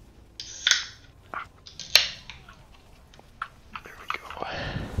 There we go.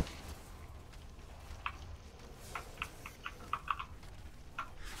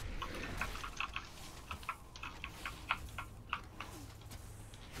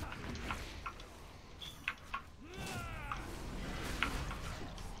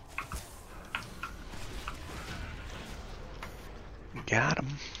 Got him.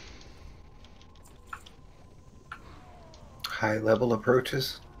 high level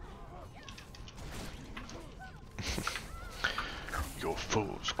approaches. Your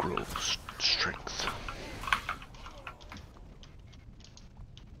foes grow strength.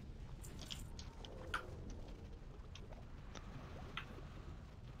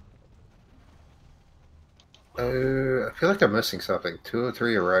 I feel like I'm missing something. 2 or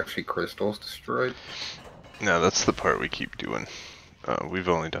 3 are actually crystals destroyed. No, that's the part we keep doing. We've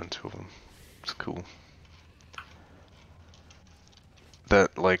only done 2 of them. It's cool.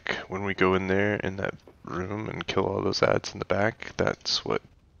 That, like, when we go in there in that room and kill all those ads in the back, that's what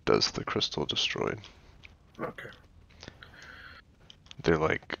does the crystal destroyed. Okay. They're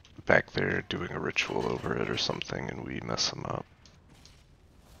like back there doing a ritual over it or something and we mess them up.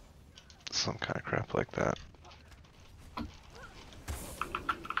 Some kind of crap like that.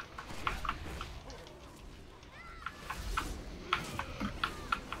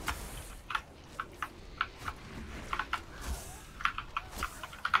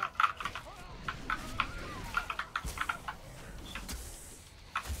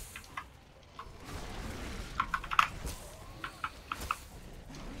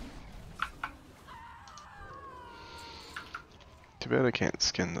 Too bad I can't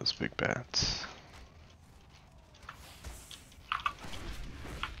skin those big bats.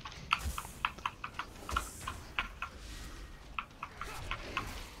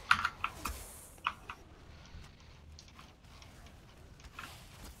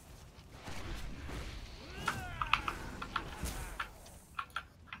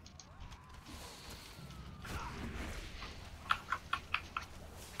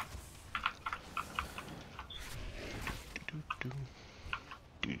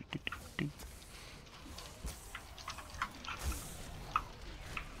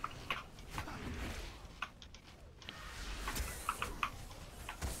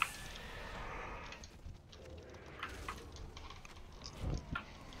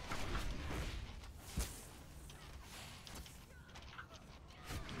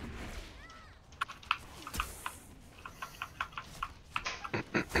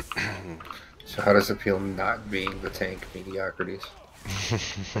 So how does it feel not being the tank mediocrities?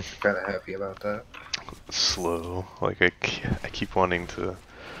 I'm kind of happy about that. Slow. Like I keep wanting to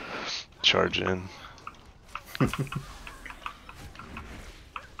charge in.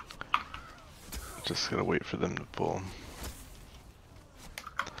 Just gotta wait for them to pull.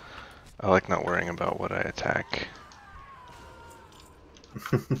 I like not worrying about what I attack.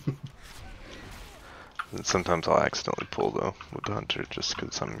 And sometimes I'll accidentally pull though with the hunter just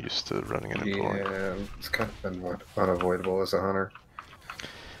because I'm used to running in and pulling. Yeah, it's kind of been unavoidable as a hunter.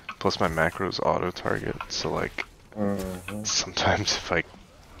 Plus my macros auto target, so like sometimes if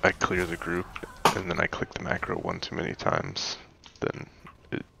I clear the group and then I click the macro one too many times, then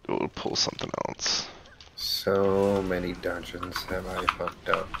it will pull something else. So many dungeons have I fucked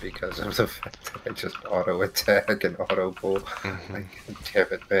up because of the fact that I just auto attack and auto pull. Like, damn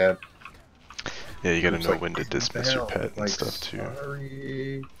it, man. Yeah, you gotta It's know like, when to dismiss your pet and like, stuff too.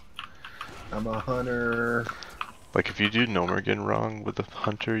 Sorry, I'm a hunter. Like if you do Nomergen wrong with the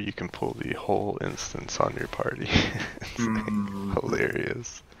hunter, you can pull the whole instance on your party. It's like,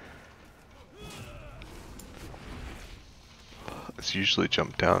 hilarious. It's usually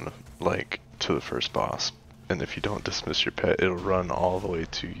jump down like to the first boss, and if you don't dismiss your pet, it'll run all the way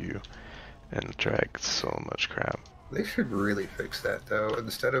to you and drag so much crap. They should really fix that though.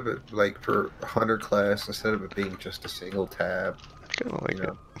 Instead of it, like for hunter class, instead of it being just a single tab, I kind of like you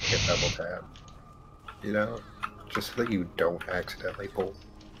know, get double tab. You know, just so that you don't accidentally pull.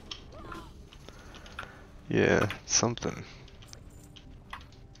 Yeah, something.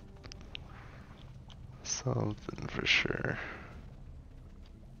 Something for sure.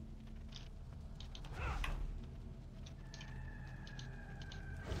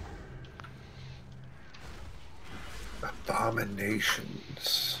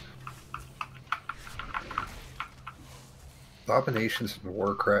 Abominations. Abominations in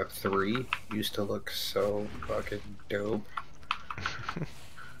Warcraft 3 used to look so fucking dope.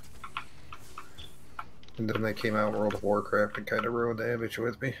 And then they came out World of Warcraft and kind of ruined the image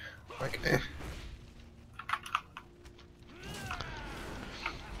with me. Like, eh.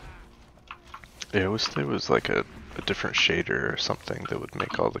 Yeah, I wish there was like a different shader or something that would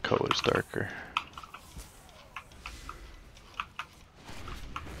make all the colors darker.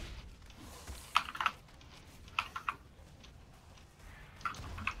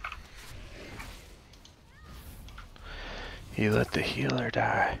 He let the healer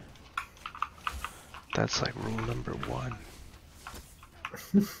die. That's like rule number 1.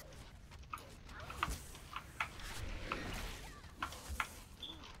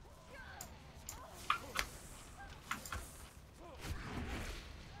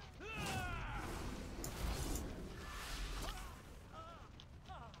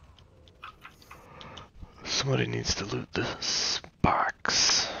 Somebody needs to loot this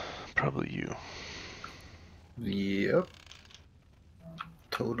box. Probably you. Yep.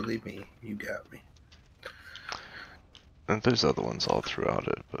 Totally me. You got me. And there's other ones all throughout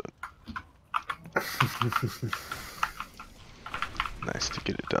it, but nice to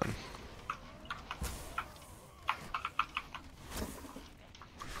get it done.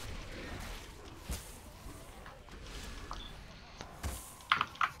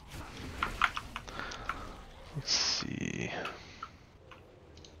 Let's see.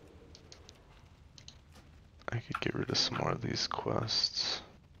 I could get rid of some more of these quests.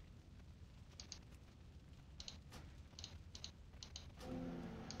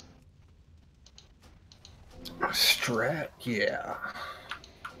 Strat, yeah.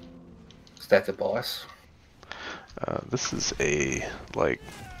 Is that the boss? This is a, like,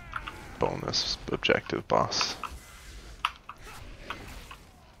 bonus objective boss.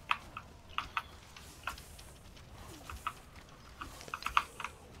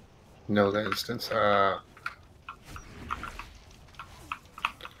 No, that instance.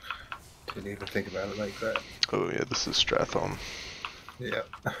 Didn't even think about it like that. Oh yeah, this is Strathome. Yeah.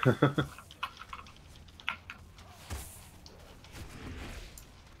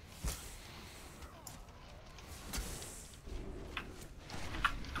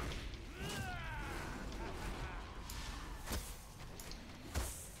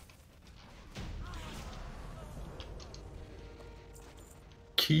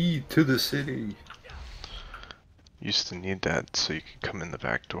 Key to the city. Used to need that so you could come in the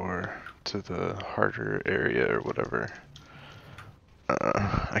back door to the harder area or whatever.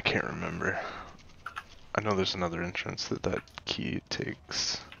 I can't remember. I know there's another entrance that key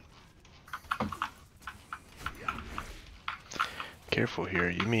takes. Careful here,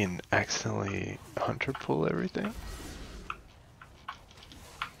 you mean accidentally hunter pull everything?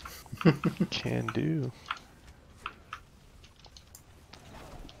 Can do.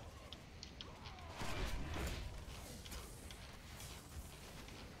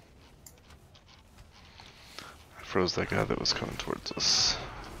 I froze that guy that was coming towards us.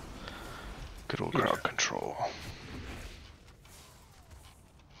 Good old crowd control.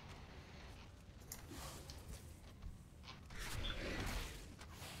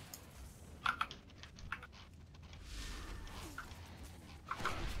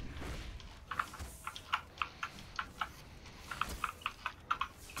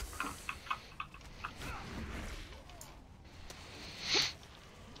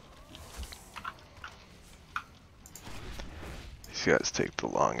 These guys take the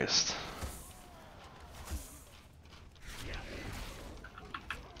longest.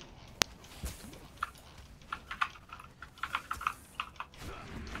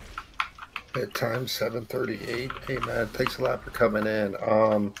 Bedtime 7:38. Hey man, thanks a lot for coming in.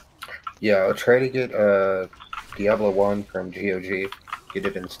 Yeah, I'll try to get Diablo 1 from GOG, get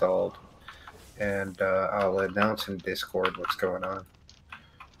it installed, and I'll announce in Discord what's going on.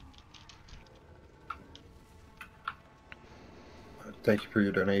 Thank you for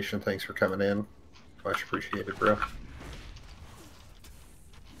your donation. Thanks for coming in. Much appreciated, bro.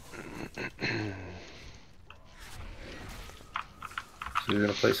 So you're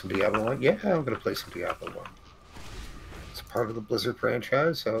gonna play some Diablo 1? Yeah, I'm gonna play some Diablo 1. It's part of the Blizzard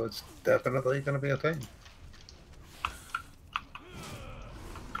franchise, so it's definitely gonna be a thing.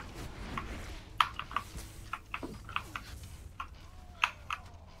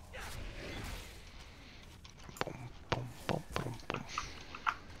 Boom, boom, boom, boom, boom.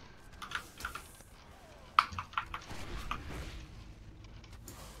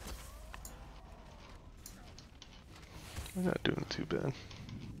 We're not doing too bad.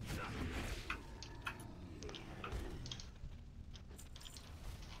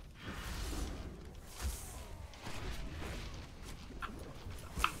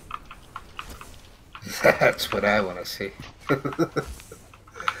 That's what I want to see.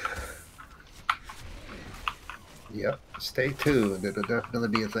 Yep, stay tuned. It'll definitely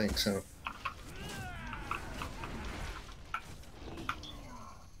be a thing soon.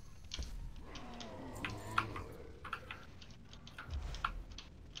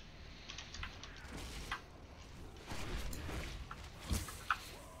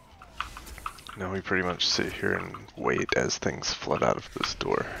 Now we pretty much sit here and wait as things flood out of this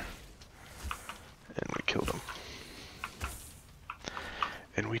door. And we killed them.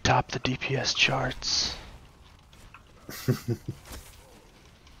 And we topped the DPS charts.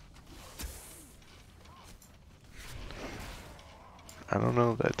 I don't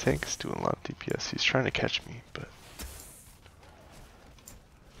know, that tank is doing a lot of DPS. He's trying to catch me, but...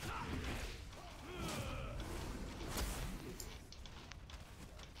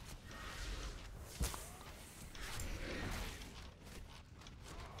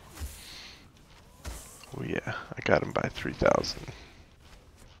 yeah, I got him by 3,000.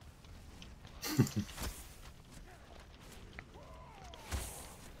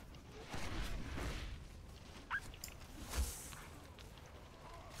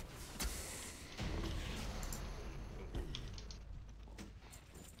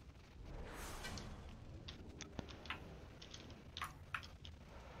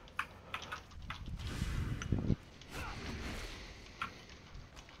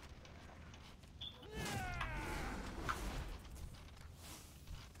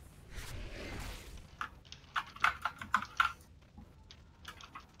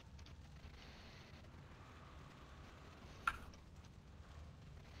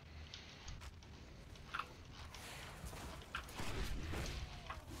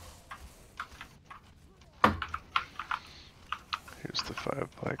 Here's the 5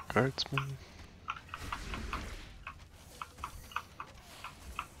 black guardsmen.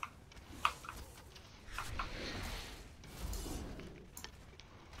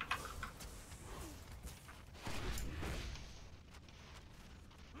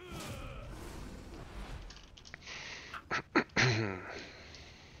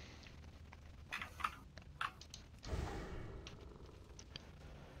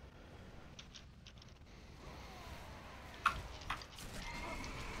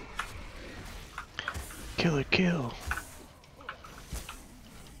 Killer kill.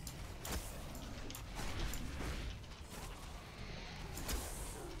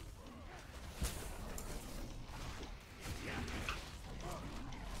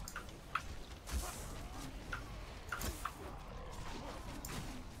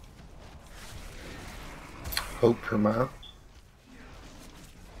 Hope per mile.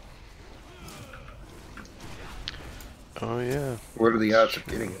 Oh yeah. What are the odds of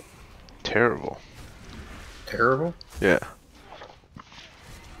getting it? Terrible. Terrible? Yeah.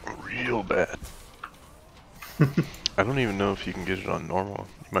 Real bad. I don't even know if you can get it on normal.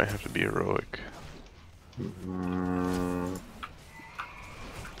 You might have to be heroic.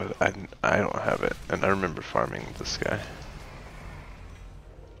 But I don't have it, and I remember farming this guy.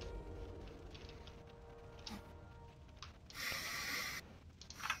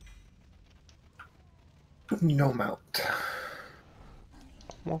 No mount.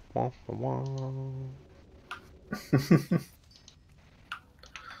 Wah, wah, wah, wah.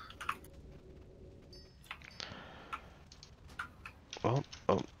 Well,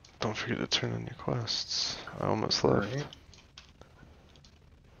 oh, don't forget to turn on your quests. I almost left. Right.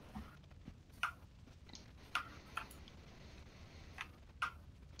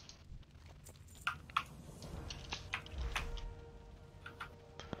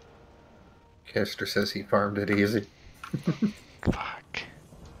 Kester says he farmed it easy. Fuck.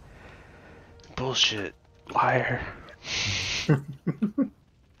 Bullshit. Liar.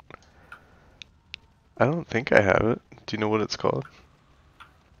 I don't think I have it. Do you know what it's called?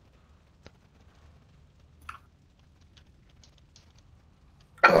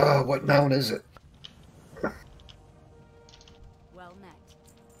 What mount is it? Well met.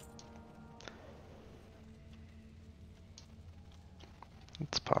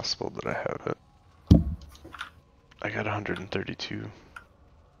 It's possible that I have it. I got 132.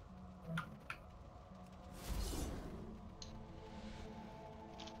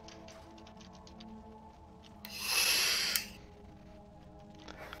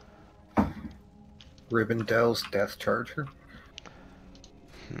 Rivendell's Death Charger?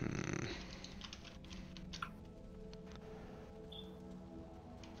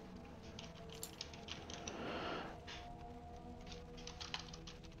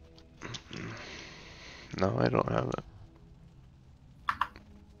 No, I don't have it.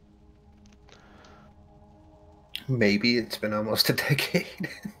 Maybe it's been almost a decade.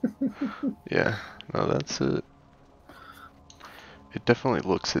 Yeah, no, that's it. It definitely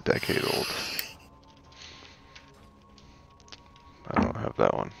looks a decade old. I don't have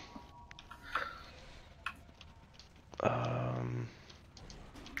that one.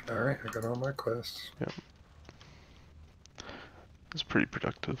 Alright, I got all my quests. Yep. It's pretty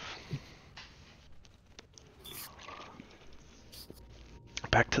productive.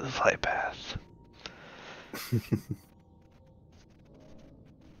 Back to the flight path.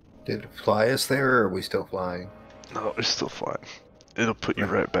 Did it fly us there, or are we still flying? No, it's still flying. It'll put you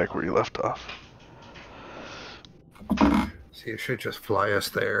right back where you left off. See, it should just fly us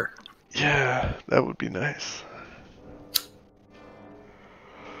there. Yeah, that would be nice.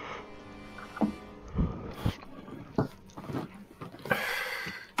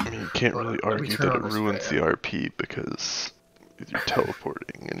 I mean, you can't really argue that it ruins the RP because you're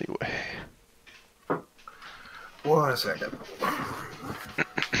teleporting anyway. 1 second.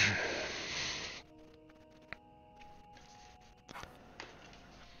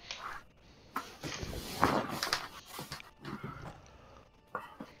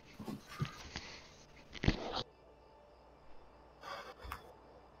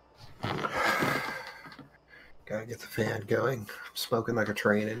 Gotta get the fan going. I'm smoking like a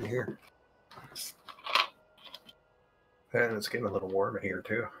train in here. And it's getting a little warm in here,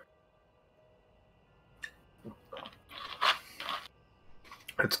 too.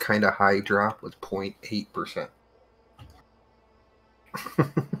 It's kind of high drop with 0.8%.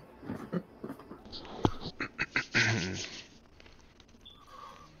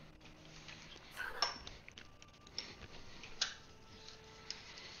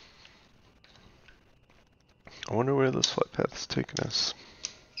 I wonder where this flight path is taking us.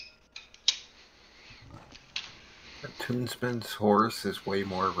 Toonsman's horse is way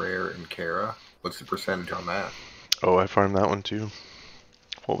more rare in Kara. What's the percentage on that? Oh, I farmed that one too.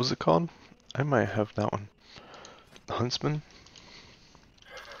 What was it called? I might have that one. Huntsman?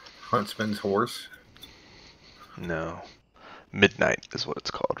 Huntsman's horse? No. Midnight is what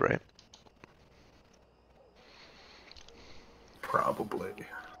it's called, right? Probably.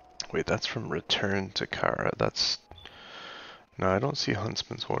 Wait, that's from Return to Kara. That's... No, I don't see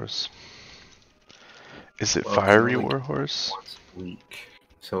Huntsman's horse. Is it Well, Fiery only Warhorse? once a week.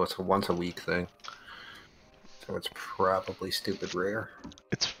 So it's a once a week thing. So it's probably stupid rare.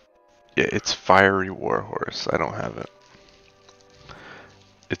 It's Fiery Warhorse. I don't have it.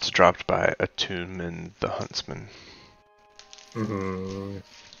 It's dropped by Attunement the Huntsman. Mm-hmm.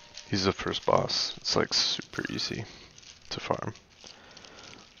 He's the first boss. It's like super easy to farm.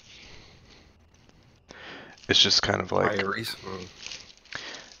 It's just kind of like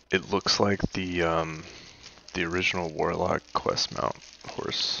it looks like the original Warlock quest mount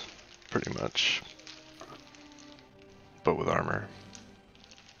horse, pretty much, but with armor.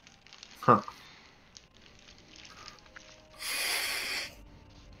 Huh.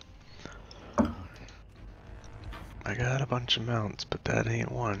 I got a bunch of mounts, but that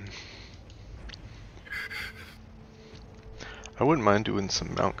ain't one. I wouldn't mind doing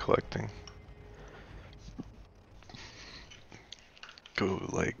some mount collecting. Go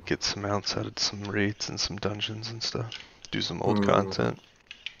like get some mounts out of some raids and some dungeons and stuff. Do some old content.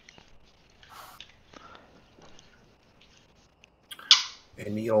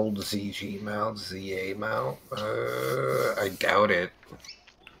 Any old ZG mount, ZA mount? I doubt it.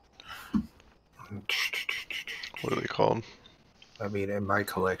 What are they called? I mean, in my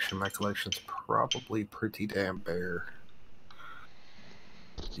collection's probably pretty damn bare.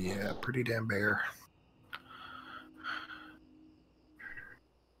 Yeah, pretty damn bare.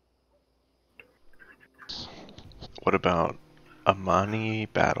 What about Amani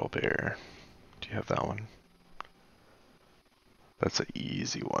Battle Bear? Do you have that one? That's an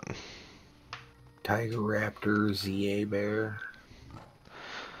easy one. Tiger Raptor, ZA Bear.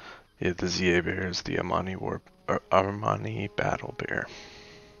 Yeah, the ZA Bear is the Armani Battle Bear.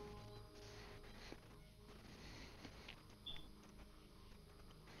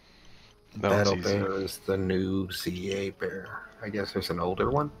 That Battle one's easy. Bear is the new ZA Bear. I guess there's an older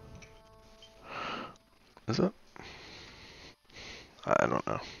one. Is it? I don't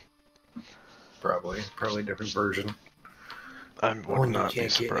know. Probably a different version. I would One you not be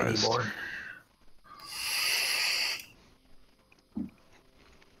can't get surprised. anymore.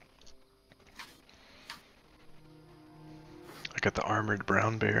 I got the Armored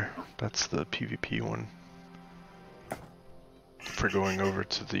Brown Bear. That's the PvP one. For going over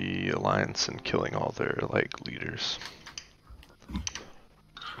to the Alliance and killing all their, like, leaders.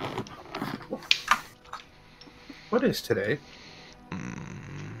 What is today?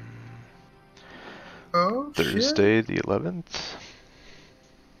 Oh, Thursday shit. the 11th?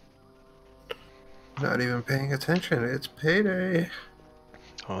 Not even paying attention. It's payday.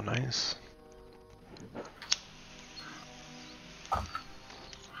 Oh, nice.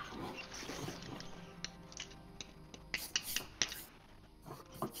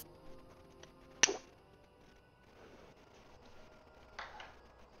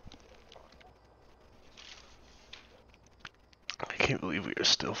 I can't believe we are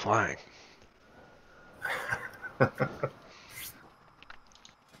still flying.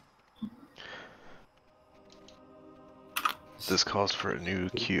 This calls for a new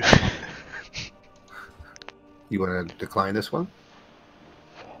queue. You want to decline this one?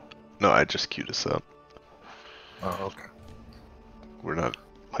 No, I just queued us up. Oh, okay. We're not,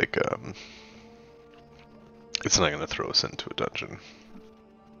 like, it's not gonna throw us into a dungeon.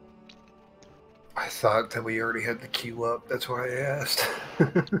 I thought that we already had the queue up. That's why I asked.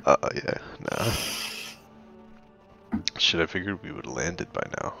 Yeah, nah. Shit, I figured we would have landed by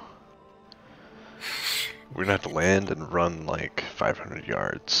now. We're gonna have to land and run like 500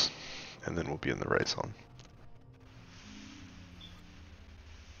 yards, and then we'll be in the right zone.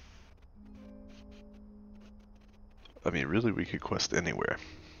 I mean, really, we could quest anywhere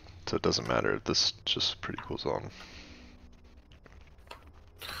so it doesn't matter. This is just a pretty cool zone.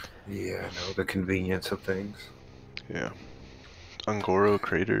 Yeah, I know the convenience of things. Yeah. Ungoro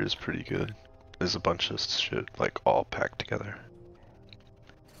Crater is pretty good. There's a bunch of shit like all packed together.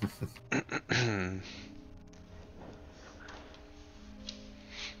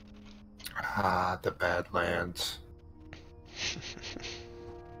 Ah, the Badlands.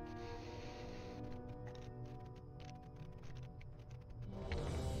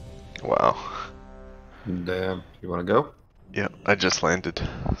 Wow. Damn, you want to go? Yeah, I just landed.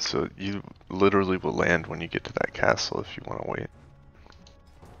 So you literally will land when you get to that castle if you want to wait.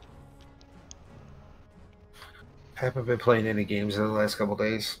 Haven't been playing any games in the last couple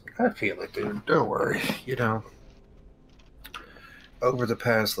days. I feel it, dude. Don't worry. You know, over the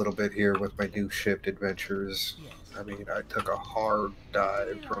past little bit here with my new shipped adventures, I mean, I took a hard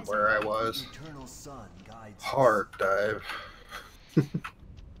dive from where I was. Hard dive.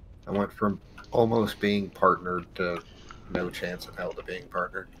 I went from almost being partnered to no chance in hell to being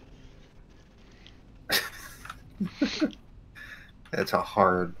partnered. That's a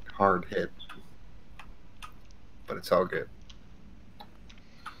hard hit. But it's all good.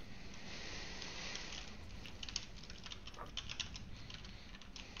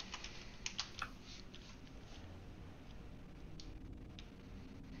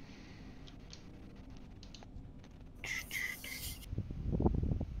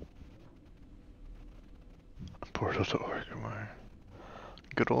 Portal to Orgrimmar.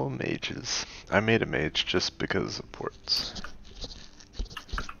 Good old mages. I made a mage just because of ports.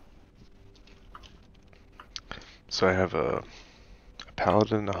 So I have a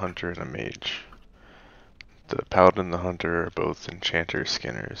paladin, a hunter, and a mage. The paladin and the hunter are both enchanter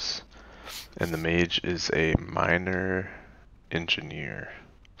skinners, and the mage is a minor engineer,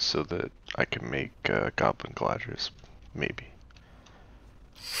 so that I can make goblin gliders, maybe.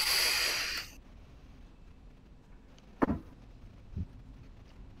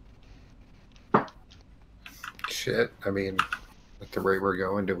 Shit, I mean, at the rate we're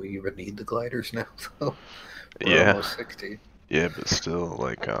going, do we even need the gliders now, though? We're Yeah. almost 60. Yeah, but still,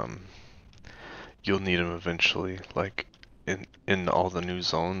 like, you'll need them eventually. Like, in all the new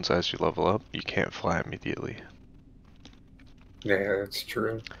zones, as you level up, you can't fly immediately. Yeah, that's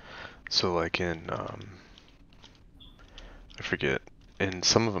true. So, like in, I forget, in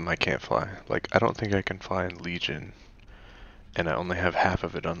some of them I can't fly. Like, I don't think I can fly in Legion, and I only have half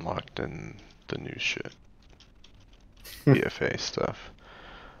of it unlocked in the new shit. BFA stuff.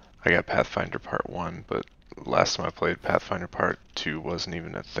 I got Pathfinder Part 1, but last time I played Pathfinder Part 2 wasn't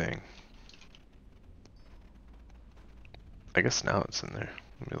even a thing. I guess now it's in there.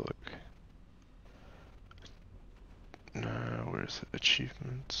 Let me look. No, where's it?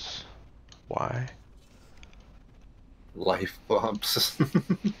 Achievements? Why? Life bumps.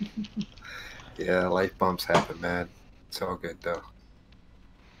 Yeah, life bumps happen, man. It's all good, though.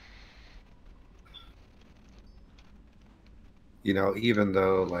 You know, even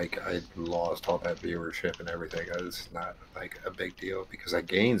though, like, I lost all that viewership and everything, it's not, like, a big deal because I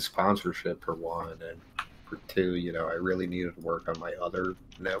gained sponsorship for one, and for two, you know, I really needed to work on my other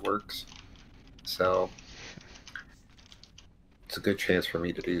networks. So, it's a good chance for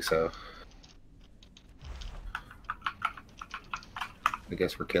me to do so. I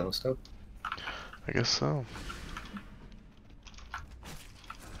guess we're killing stuff. I guess so.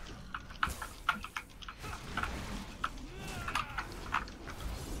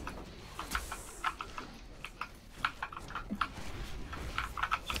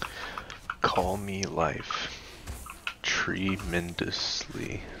 Call me life.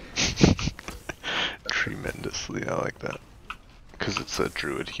 Tremendously. Tremendously, I like that. Because it's a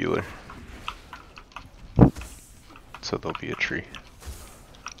druid healer. So there'll be a tree.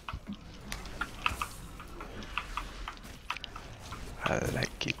 I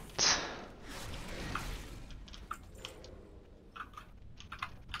like it.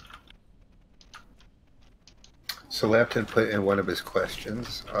 So Lapton put in one of his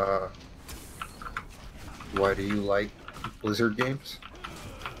questions, why do you like Blizzard games?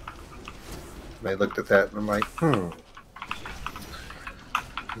 And I looked at that and I'm like,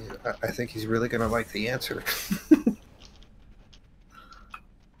 Yeah, I think he's really going to like the answer.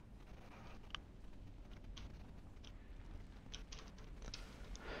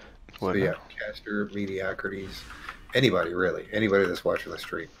 So yeah, caster, mediocrities, anybody really, anybody that's watching the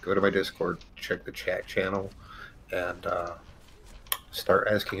stream, go to my Discord, check the chat channel, and start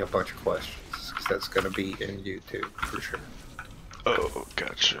asking a bunch of questions, because that's going to be in YouTube for sure. Oh,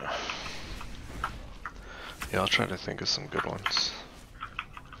 gotcha. Yeah, I'll try to think of some good ones.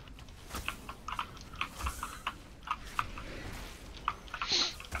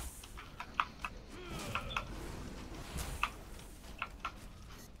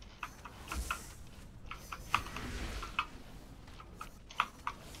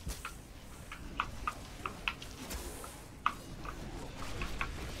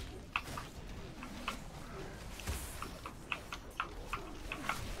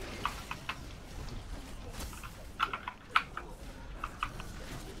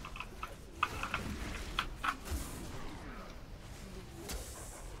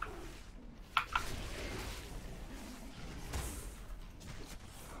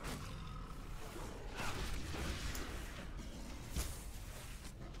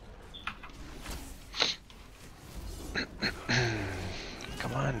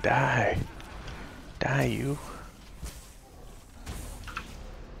 die. Die, you.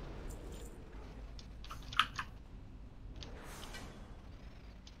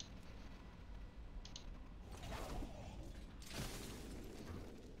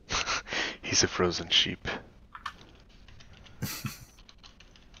 He's a frozen sheep.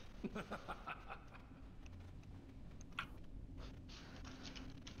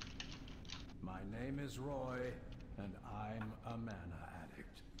 My name is Roy, and I'm a mana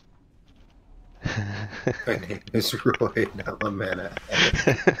addict. My name is Roy, and I'm a mana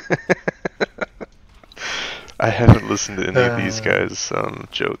addict. I haven't listened to any of these guys'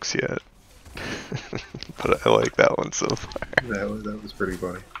 jokes yet, but I like that one so far. That was pretty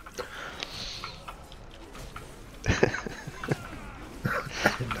funny.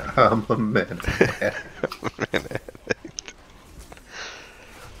 I'm a mana addict. Man, addict.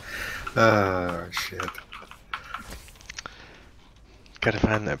 Oh, shit. Gotta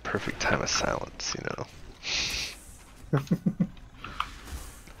find that perfect time of silence, you know.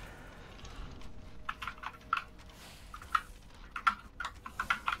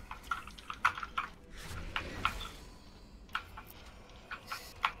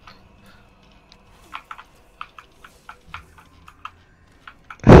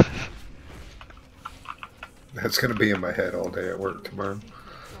 That's gonna be in my head all day at work tomorrow.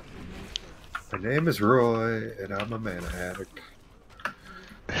 My name is Roy, and I'm a mana addict.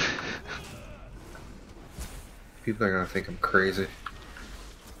 People are gonna think I'm crazy.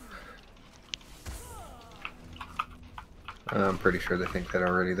 I'm pretty sure they think that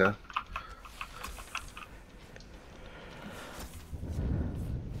already, though.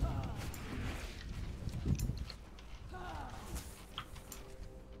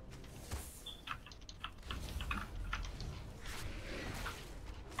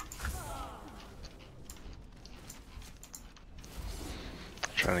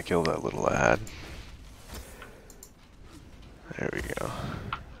 Trying to kill that little ad. There we go.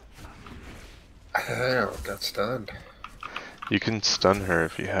 I got stunned. You can stun her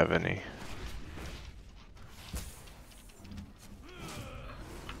if you have any.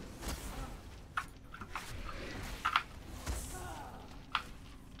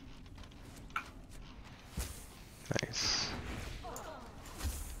 Nice.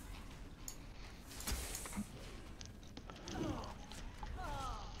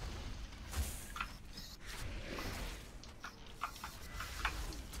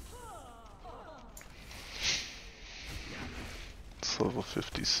 It's level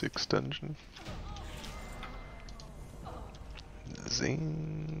 56 dungeon.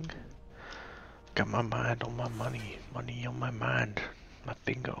 Zing. Got my mind on my money. Money on my mind. My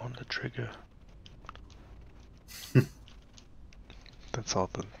finger on the trigger. That's all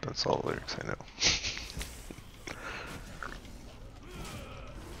the lyrics I know.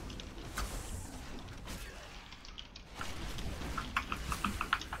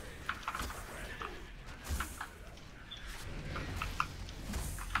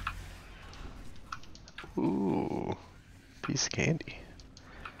 Ooh, piece of candy.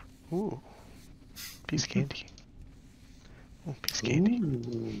 Ooh, piece of candy. Ooh, piece of candy.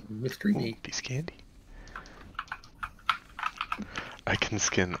 Ooh, mystery Ooh, meat. piece of candy. I can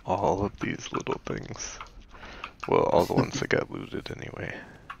skin all of these little things. Well, all the ones that got looted anyway.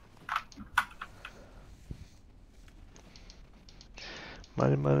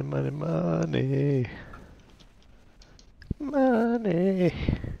 Money, money, money, money. Money.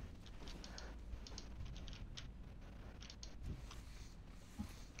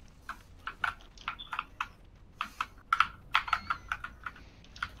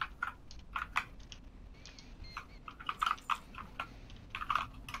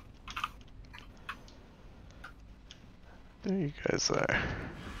 There you guys are.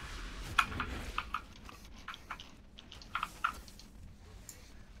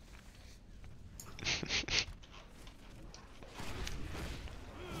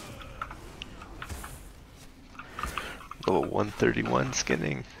 Level 131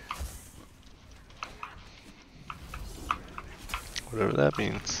 skinning. Whatever that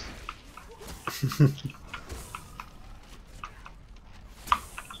means.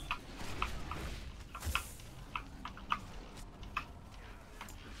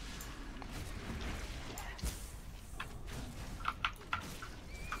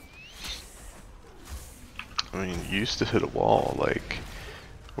 I mean, you used to hit a wall, like,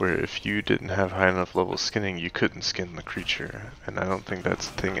 where if you didn't have high enough level skinning, you couldn't skin the creature, and I don't think that's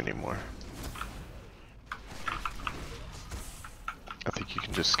a thing anymore. I think you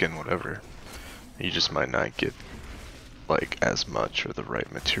can just skin whatever. You just might not get, like, as much or the right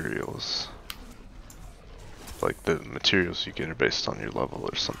materials. like the materials you get are based on your level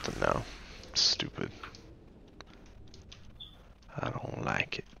or something now. It's stupid. I don't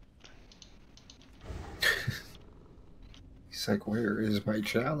like it. He's like, where is my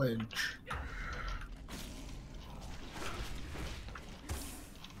challenge?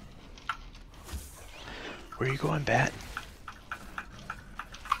 Where are you going, Bat?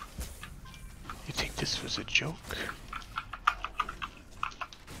 You think this was a joke?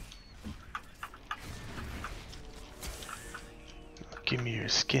 Give me your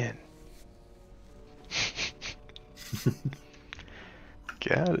skin.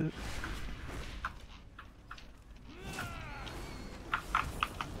 Got it.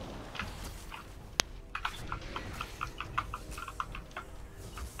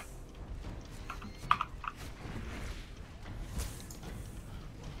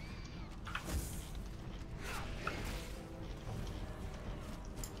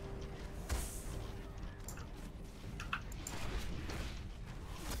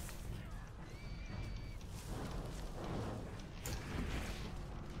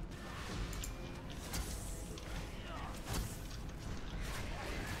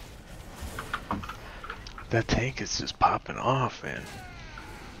 That tank is just popping off, man.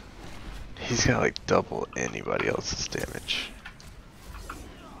 He's got like double anybody else's damage.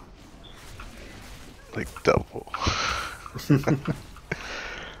 Like double.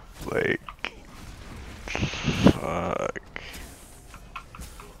 Like, fuck.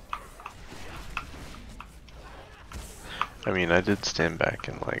 I mean, I did stand back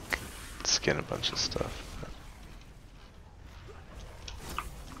and like skin a bunch of stuff.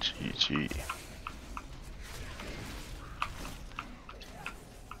 GG.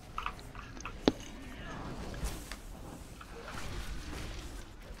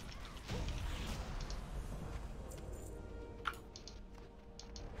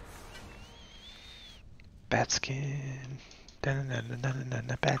 Bat skin.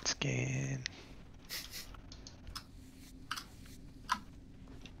 Da-na-na-na-na-na-na, bat skin.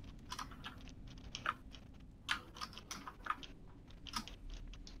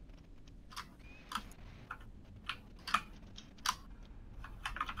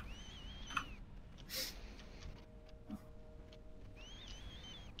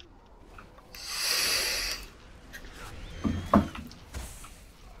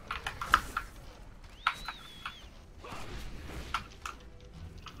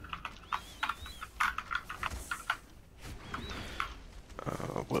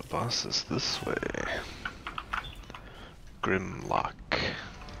 What boss is this way? Grimlock.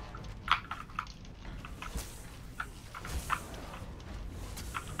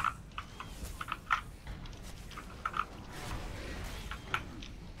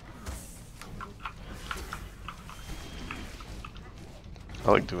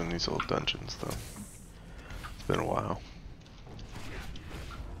 I like doing these old dungeons though. It's been a while.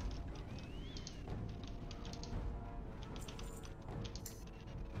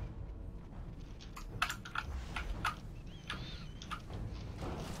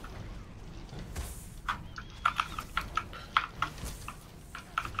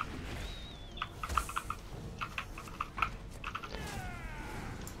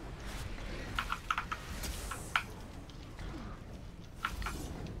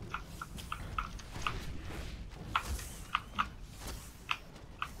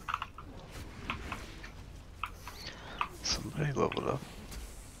 Somebody leveled up.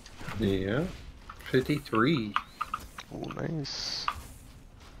 Yeah. 53. Oh, nice.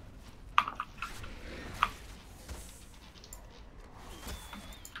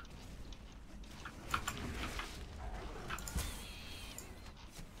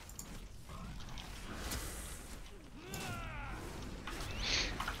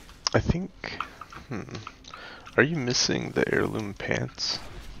 I think, are you missing the heirloom pants?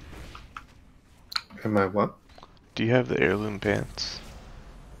 Am I what? Do you have the heirloom pants?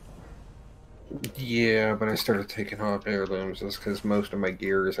 Yeah, but I started taking off heirlooms just because most of my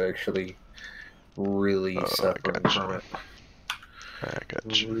gear is actually really suffering from it. I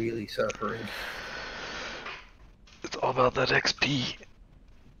got you. Really suffering. It's all about that XP.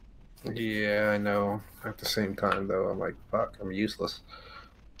 Yeah, I know. At the same time, though, I'm like, fuck, I'm useless.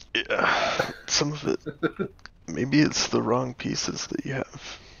 Yeah, some of it, maybe it's the wrong pieces that you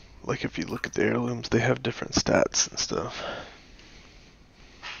have. Like if you look at the heirlooms, they have different stats and stuff.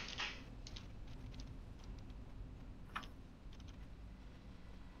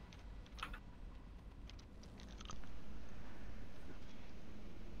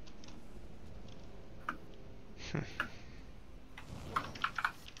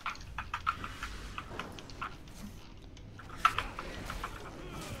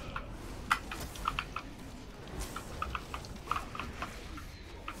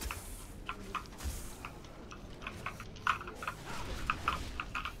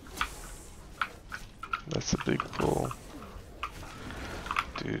 That's a big bull.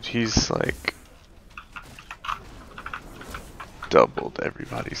 Dude, he's like doubled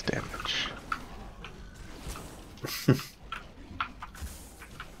everybody's damage.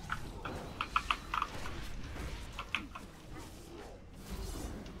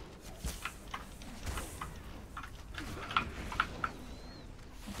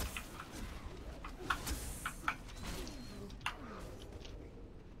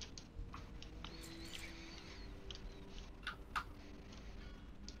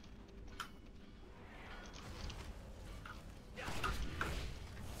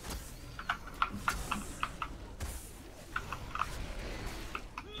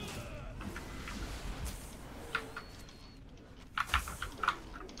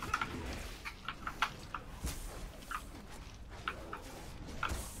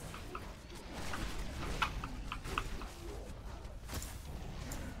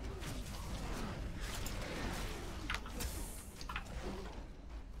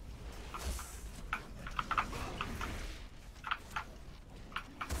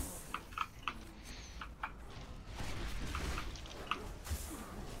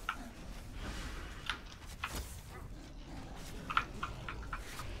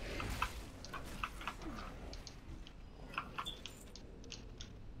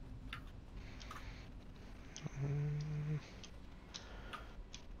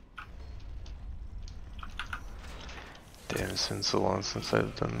 Damn, it's been so long since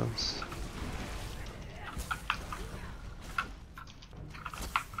I've done this.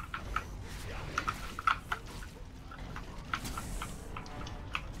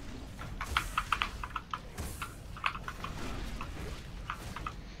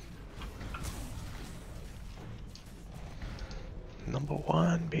 Number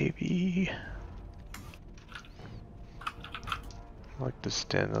one, baby. I like to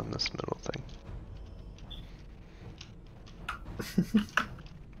stand on this middle thing.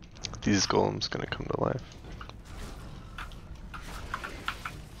 These golems gonna come to life.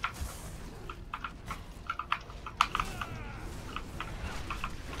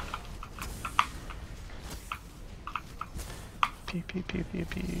 Pew pew pew pew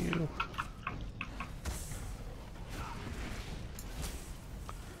pew.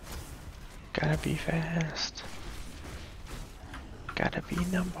 Gotta be fast. Gotta be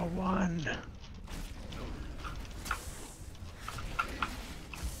number one.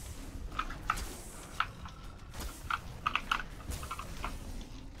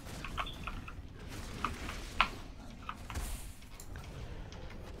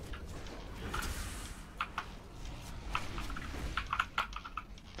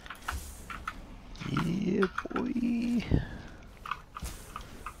 Yeah, boy.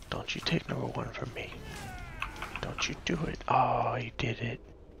 Don't you take number one from me. Don't you do it. Oh, you did it.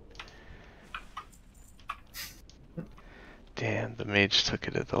 Damn, the mage took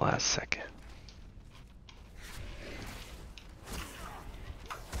it at the last second.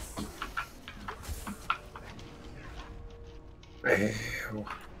 Ew.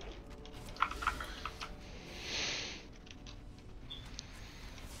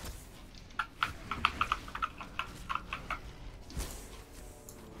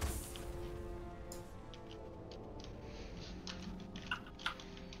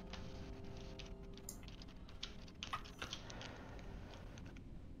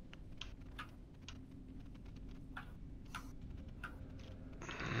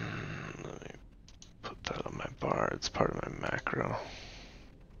 Let me put that on my bar. It's part of my macro.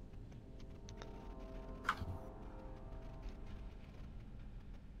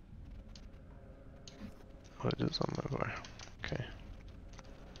 Oh, it is on my bar. Okay.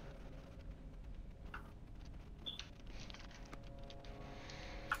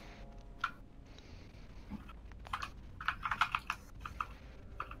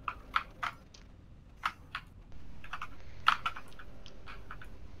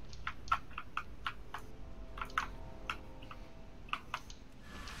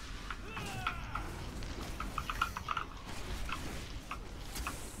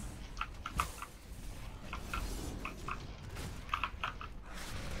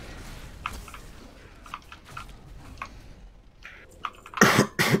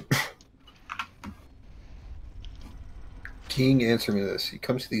 King, answer me this. You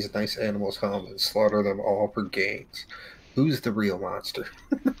come to these nice animals' home and slaughter them all for gains. Who's the real monster?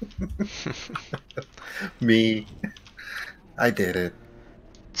 Me. I did it.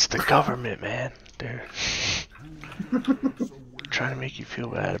 It's the government, man. They're trying to make you feel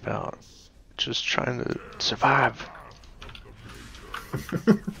bad about just trying to survive.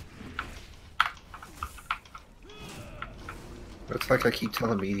 It's like I keep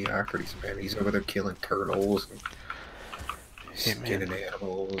telling mediocrities, man. He's over there killing turtles and Hey, man, skinning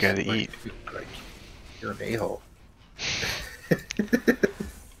animals. gotta like, eat. Like, you're an a-hole.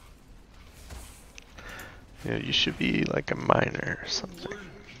 Yeah, you should be like a miner or something.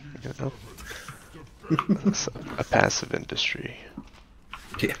 You know, that's a passive industry.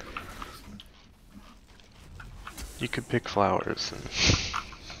 Yeah. You could pick flowers and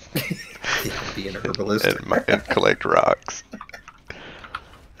Be an herbalist. and collect rocks.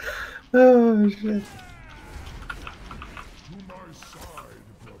 Oh, shit. To my side,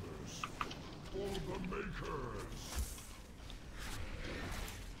 brothers. For the makers.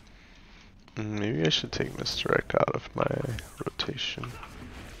 Maybe I should take misdirect out of my rotation.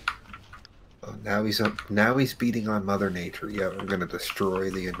 Oh, now he's up. Now he's beating on Mother Nature. Yeah, I'm gonna destroy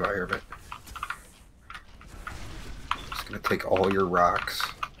the environment. Just gonna take all your rocks.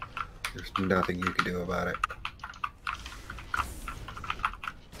 There's nothing you can do about it.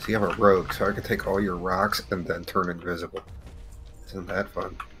 See, I'm a rogue, so I can take all your rocks and then turn invisible. Isn't that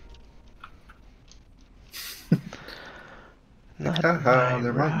fun? Not Haha, my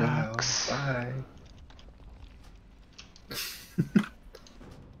they're mine now. rocks. Bye.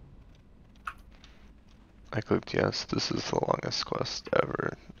 I clicked yes. This is the longest quest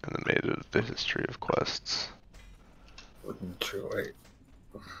ever in the history of quests. Enjoy.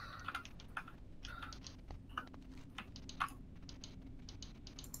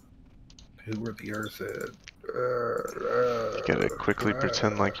 Who were the Earth? You gotta quickly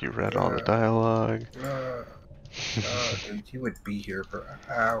pretend like you read all the dialogue. Dude, you would be here for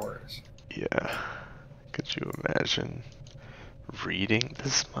hours. Yeah. Could you imagine reading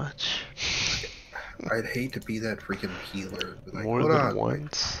this much? I'd hate to be that freaking healer. Like, More hold than on,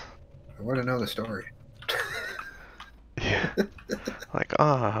 once? I want to know the story. Yeah. Like,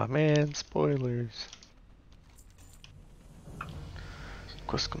 ah, man, spoilers.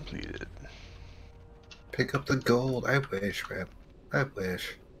 Quest completed. Pick up the gold. I wish, man. I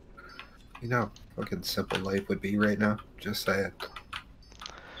wish. You know, fucking simple life would be right now. Just saying.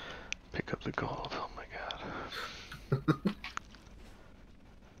 Pick up the gold. Oh my god.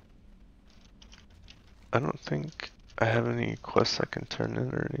 I don't think I have any quests I can turn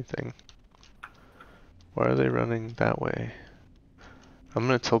in or anything. Why are they running that way? I'm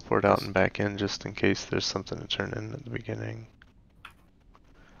gonna teleport out and back in just in case there's something to turn in at the beginning.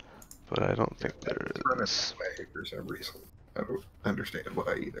 But I don't think there is. For some reason. I don't understand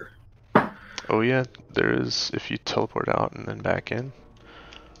why either. Oh yeah, there is. If you teleport out and then back in,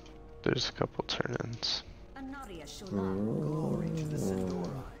 there's a couple turn-ins. Glory to the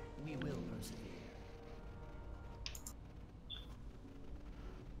Sindori. We will persevere.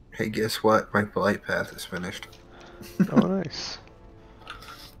 Hey, guess what? My flight path is finished. Oh nice.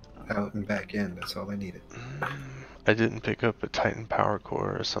 Out and back in. That's all I needed. I didn't pick up a Titan power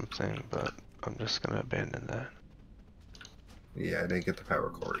core or something, but I'm just gonna abandon that. Yeah, I didn't get the power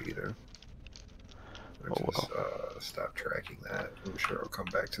core either. I Oh just stopped tracking that. I'm sure I'll come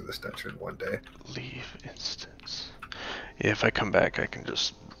back to this dungeon one day. Leave instance. Yeah, if I come back, I can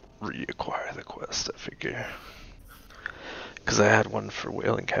just reacquire the quest, I figure. Because I had one for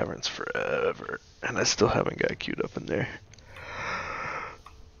Wailing Caverns forever, and I still haven't got queued up in there.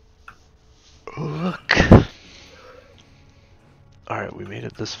 Look! Alright, we made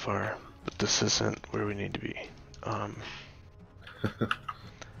it this far, but this isn't where we need to be.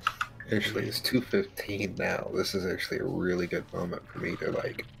 Actually, it's 2:15 now. This is actually a really good moment for me to,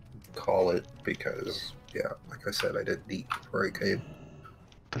 like, call it, because, yeah, like I said, I didn't eat before I came.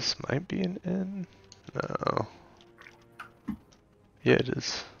 This might be an inn? No. Yeah, it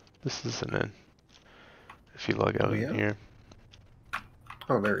is. This is an inn. If you log out Oh, yeah? in here.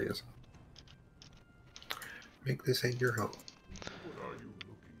 Oh, there he is. Make this ain't your home.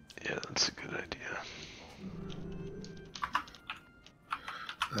 Yeah, that's a good idea.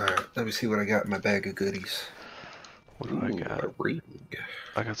 Alright, let me see what I got in my bag of goodies. What do I got? A ring.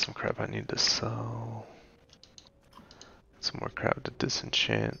 I got some crap I need to sell. Some more crap to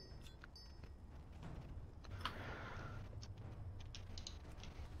disenchant.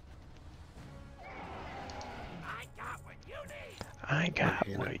 I got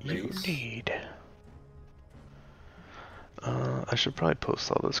what you need. I should probably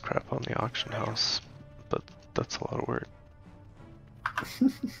post all this crap on the auction house, but that's a lot of work.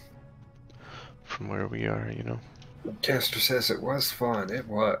 From where we are, you know. Caster says it was fun. It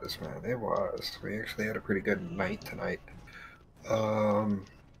was, man. It was. We actually had a pretty good night tonight.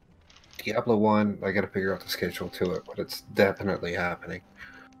 Diablo 1, I gotta figure out the schedule to it, but it's definitely happening.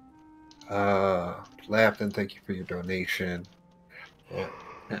 Lapton, thank you for your donation.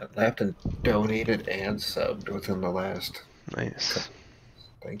 Lapton donated and subbed within the last Nice.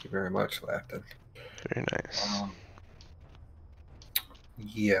 Thank you very much, Laughton. Very nice.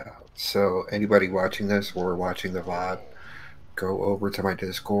 Yeah, so anybody watching this or watching the VOD, go over to my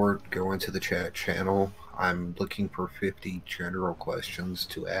Discord, go into the chat channel. I'm looking for 50 general questions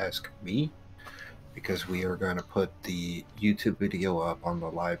to ask me because we are going to put the YouTube video up on the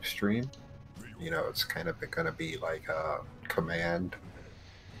live stream. You know, it's kind of going to be like a command.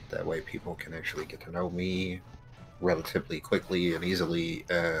 That way people can actually get to know me relatively quickly and easily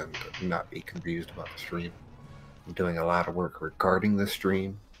and not be confused about the stream. I'm doing a lot of work regarding the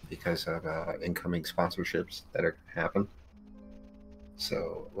stream because of incoming sponsorships that are going to happen.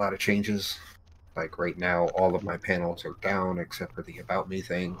 So a lot of changes. Like right now, all of my panels are down except for the About Me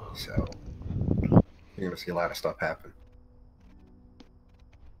thing. So you're going to see a lot of stuff happen.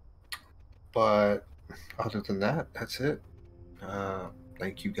 But other than that, that's it.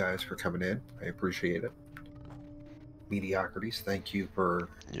 Thank you guys for coming in. I appreciate it. Mediocrities, thank you for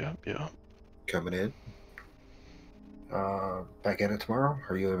Yeah. coming in. Back at it tomorrow.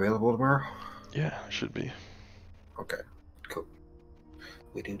 Are you available tomorrow? Yeah, should be. Okay, cool.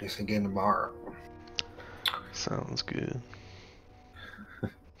 We do this again tomorrow. Sounds good.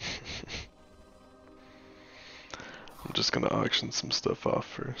 I'm just gonna auction some stuff off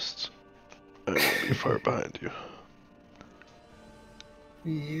first. I won't be far behind you.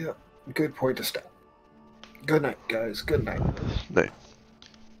 Yeah, good point to stop. Good night, guys. Good night. Night.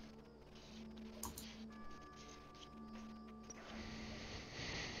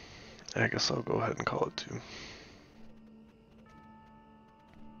 I guess I'll go ahead and call it 2.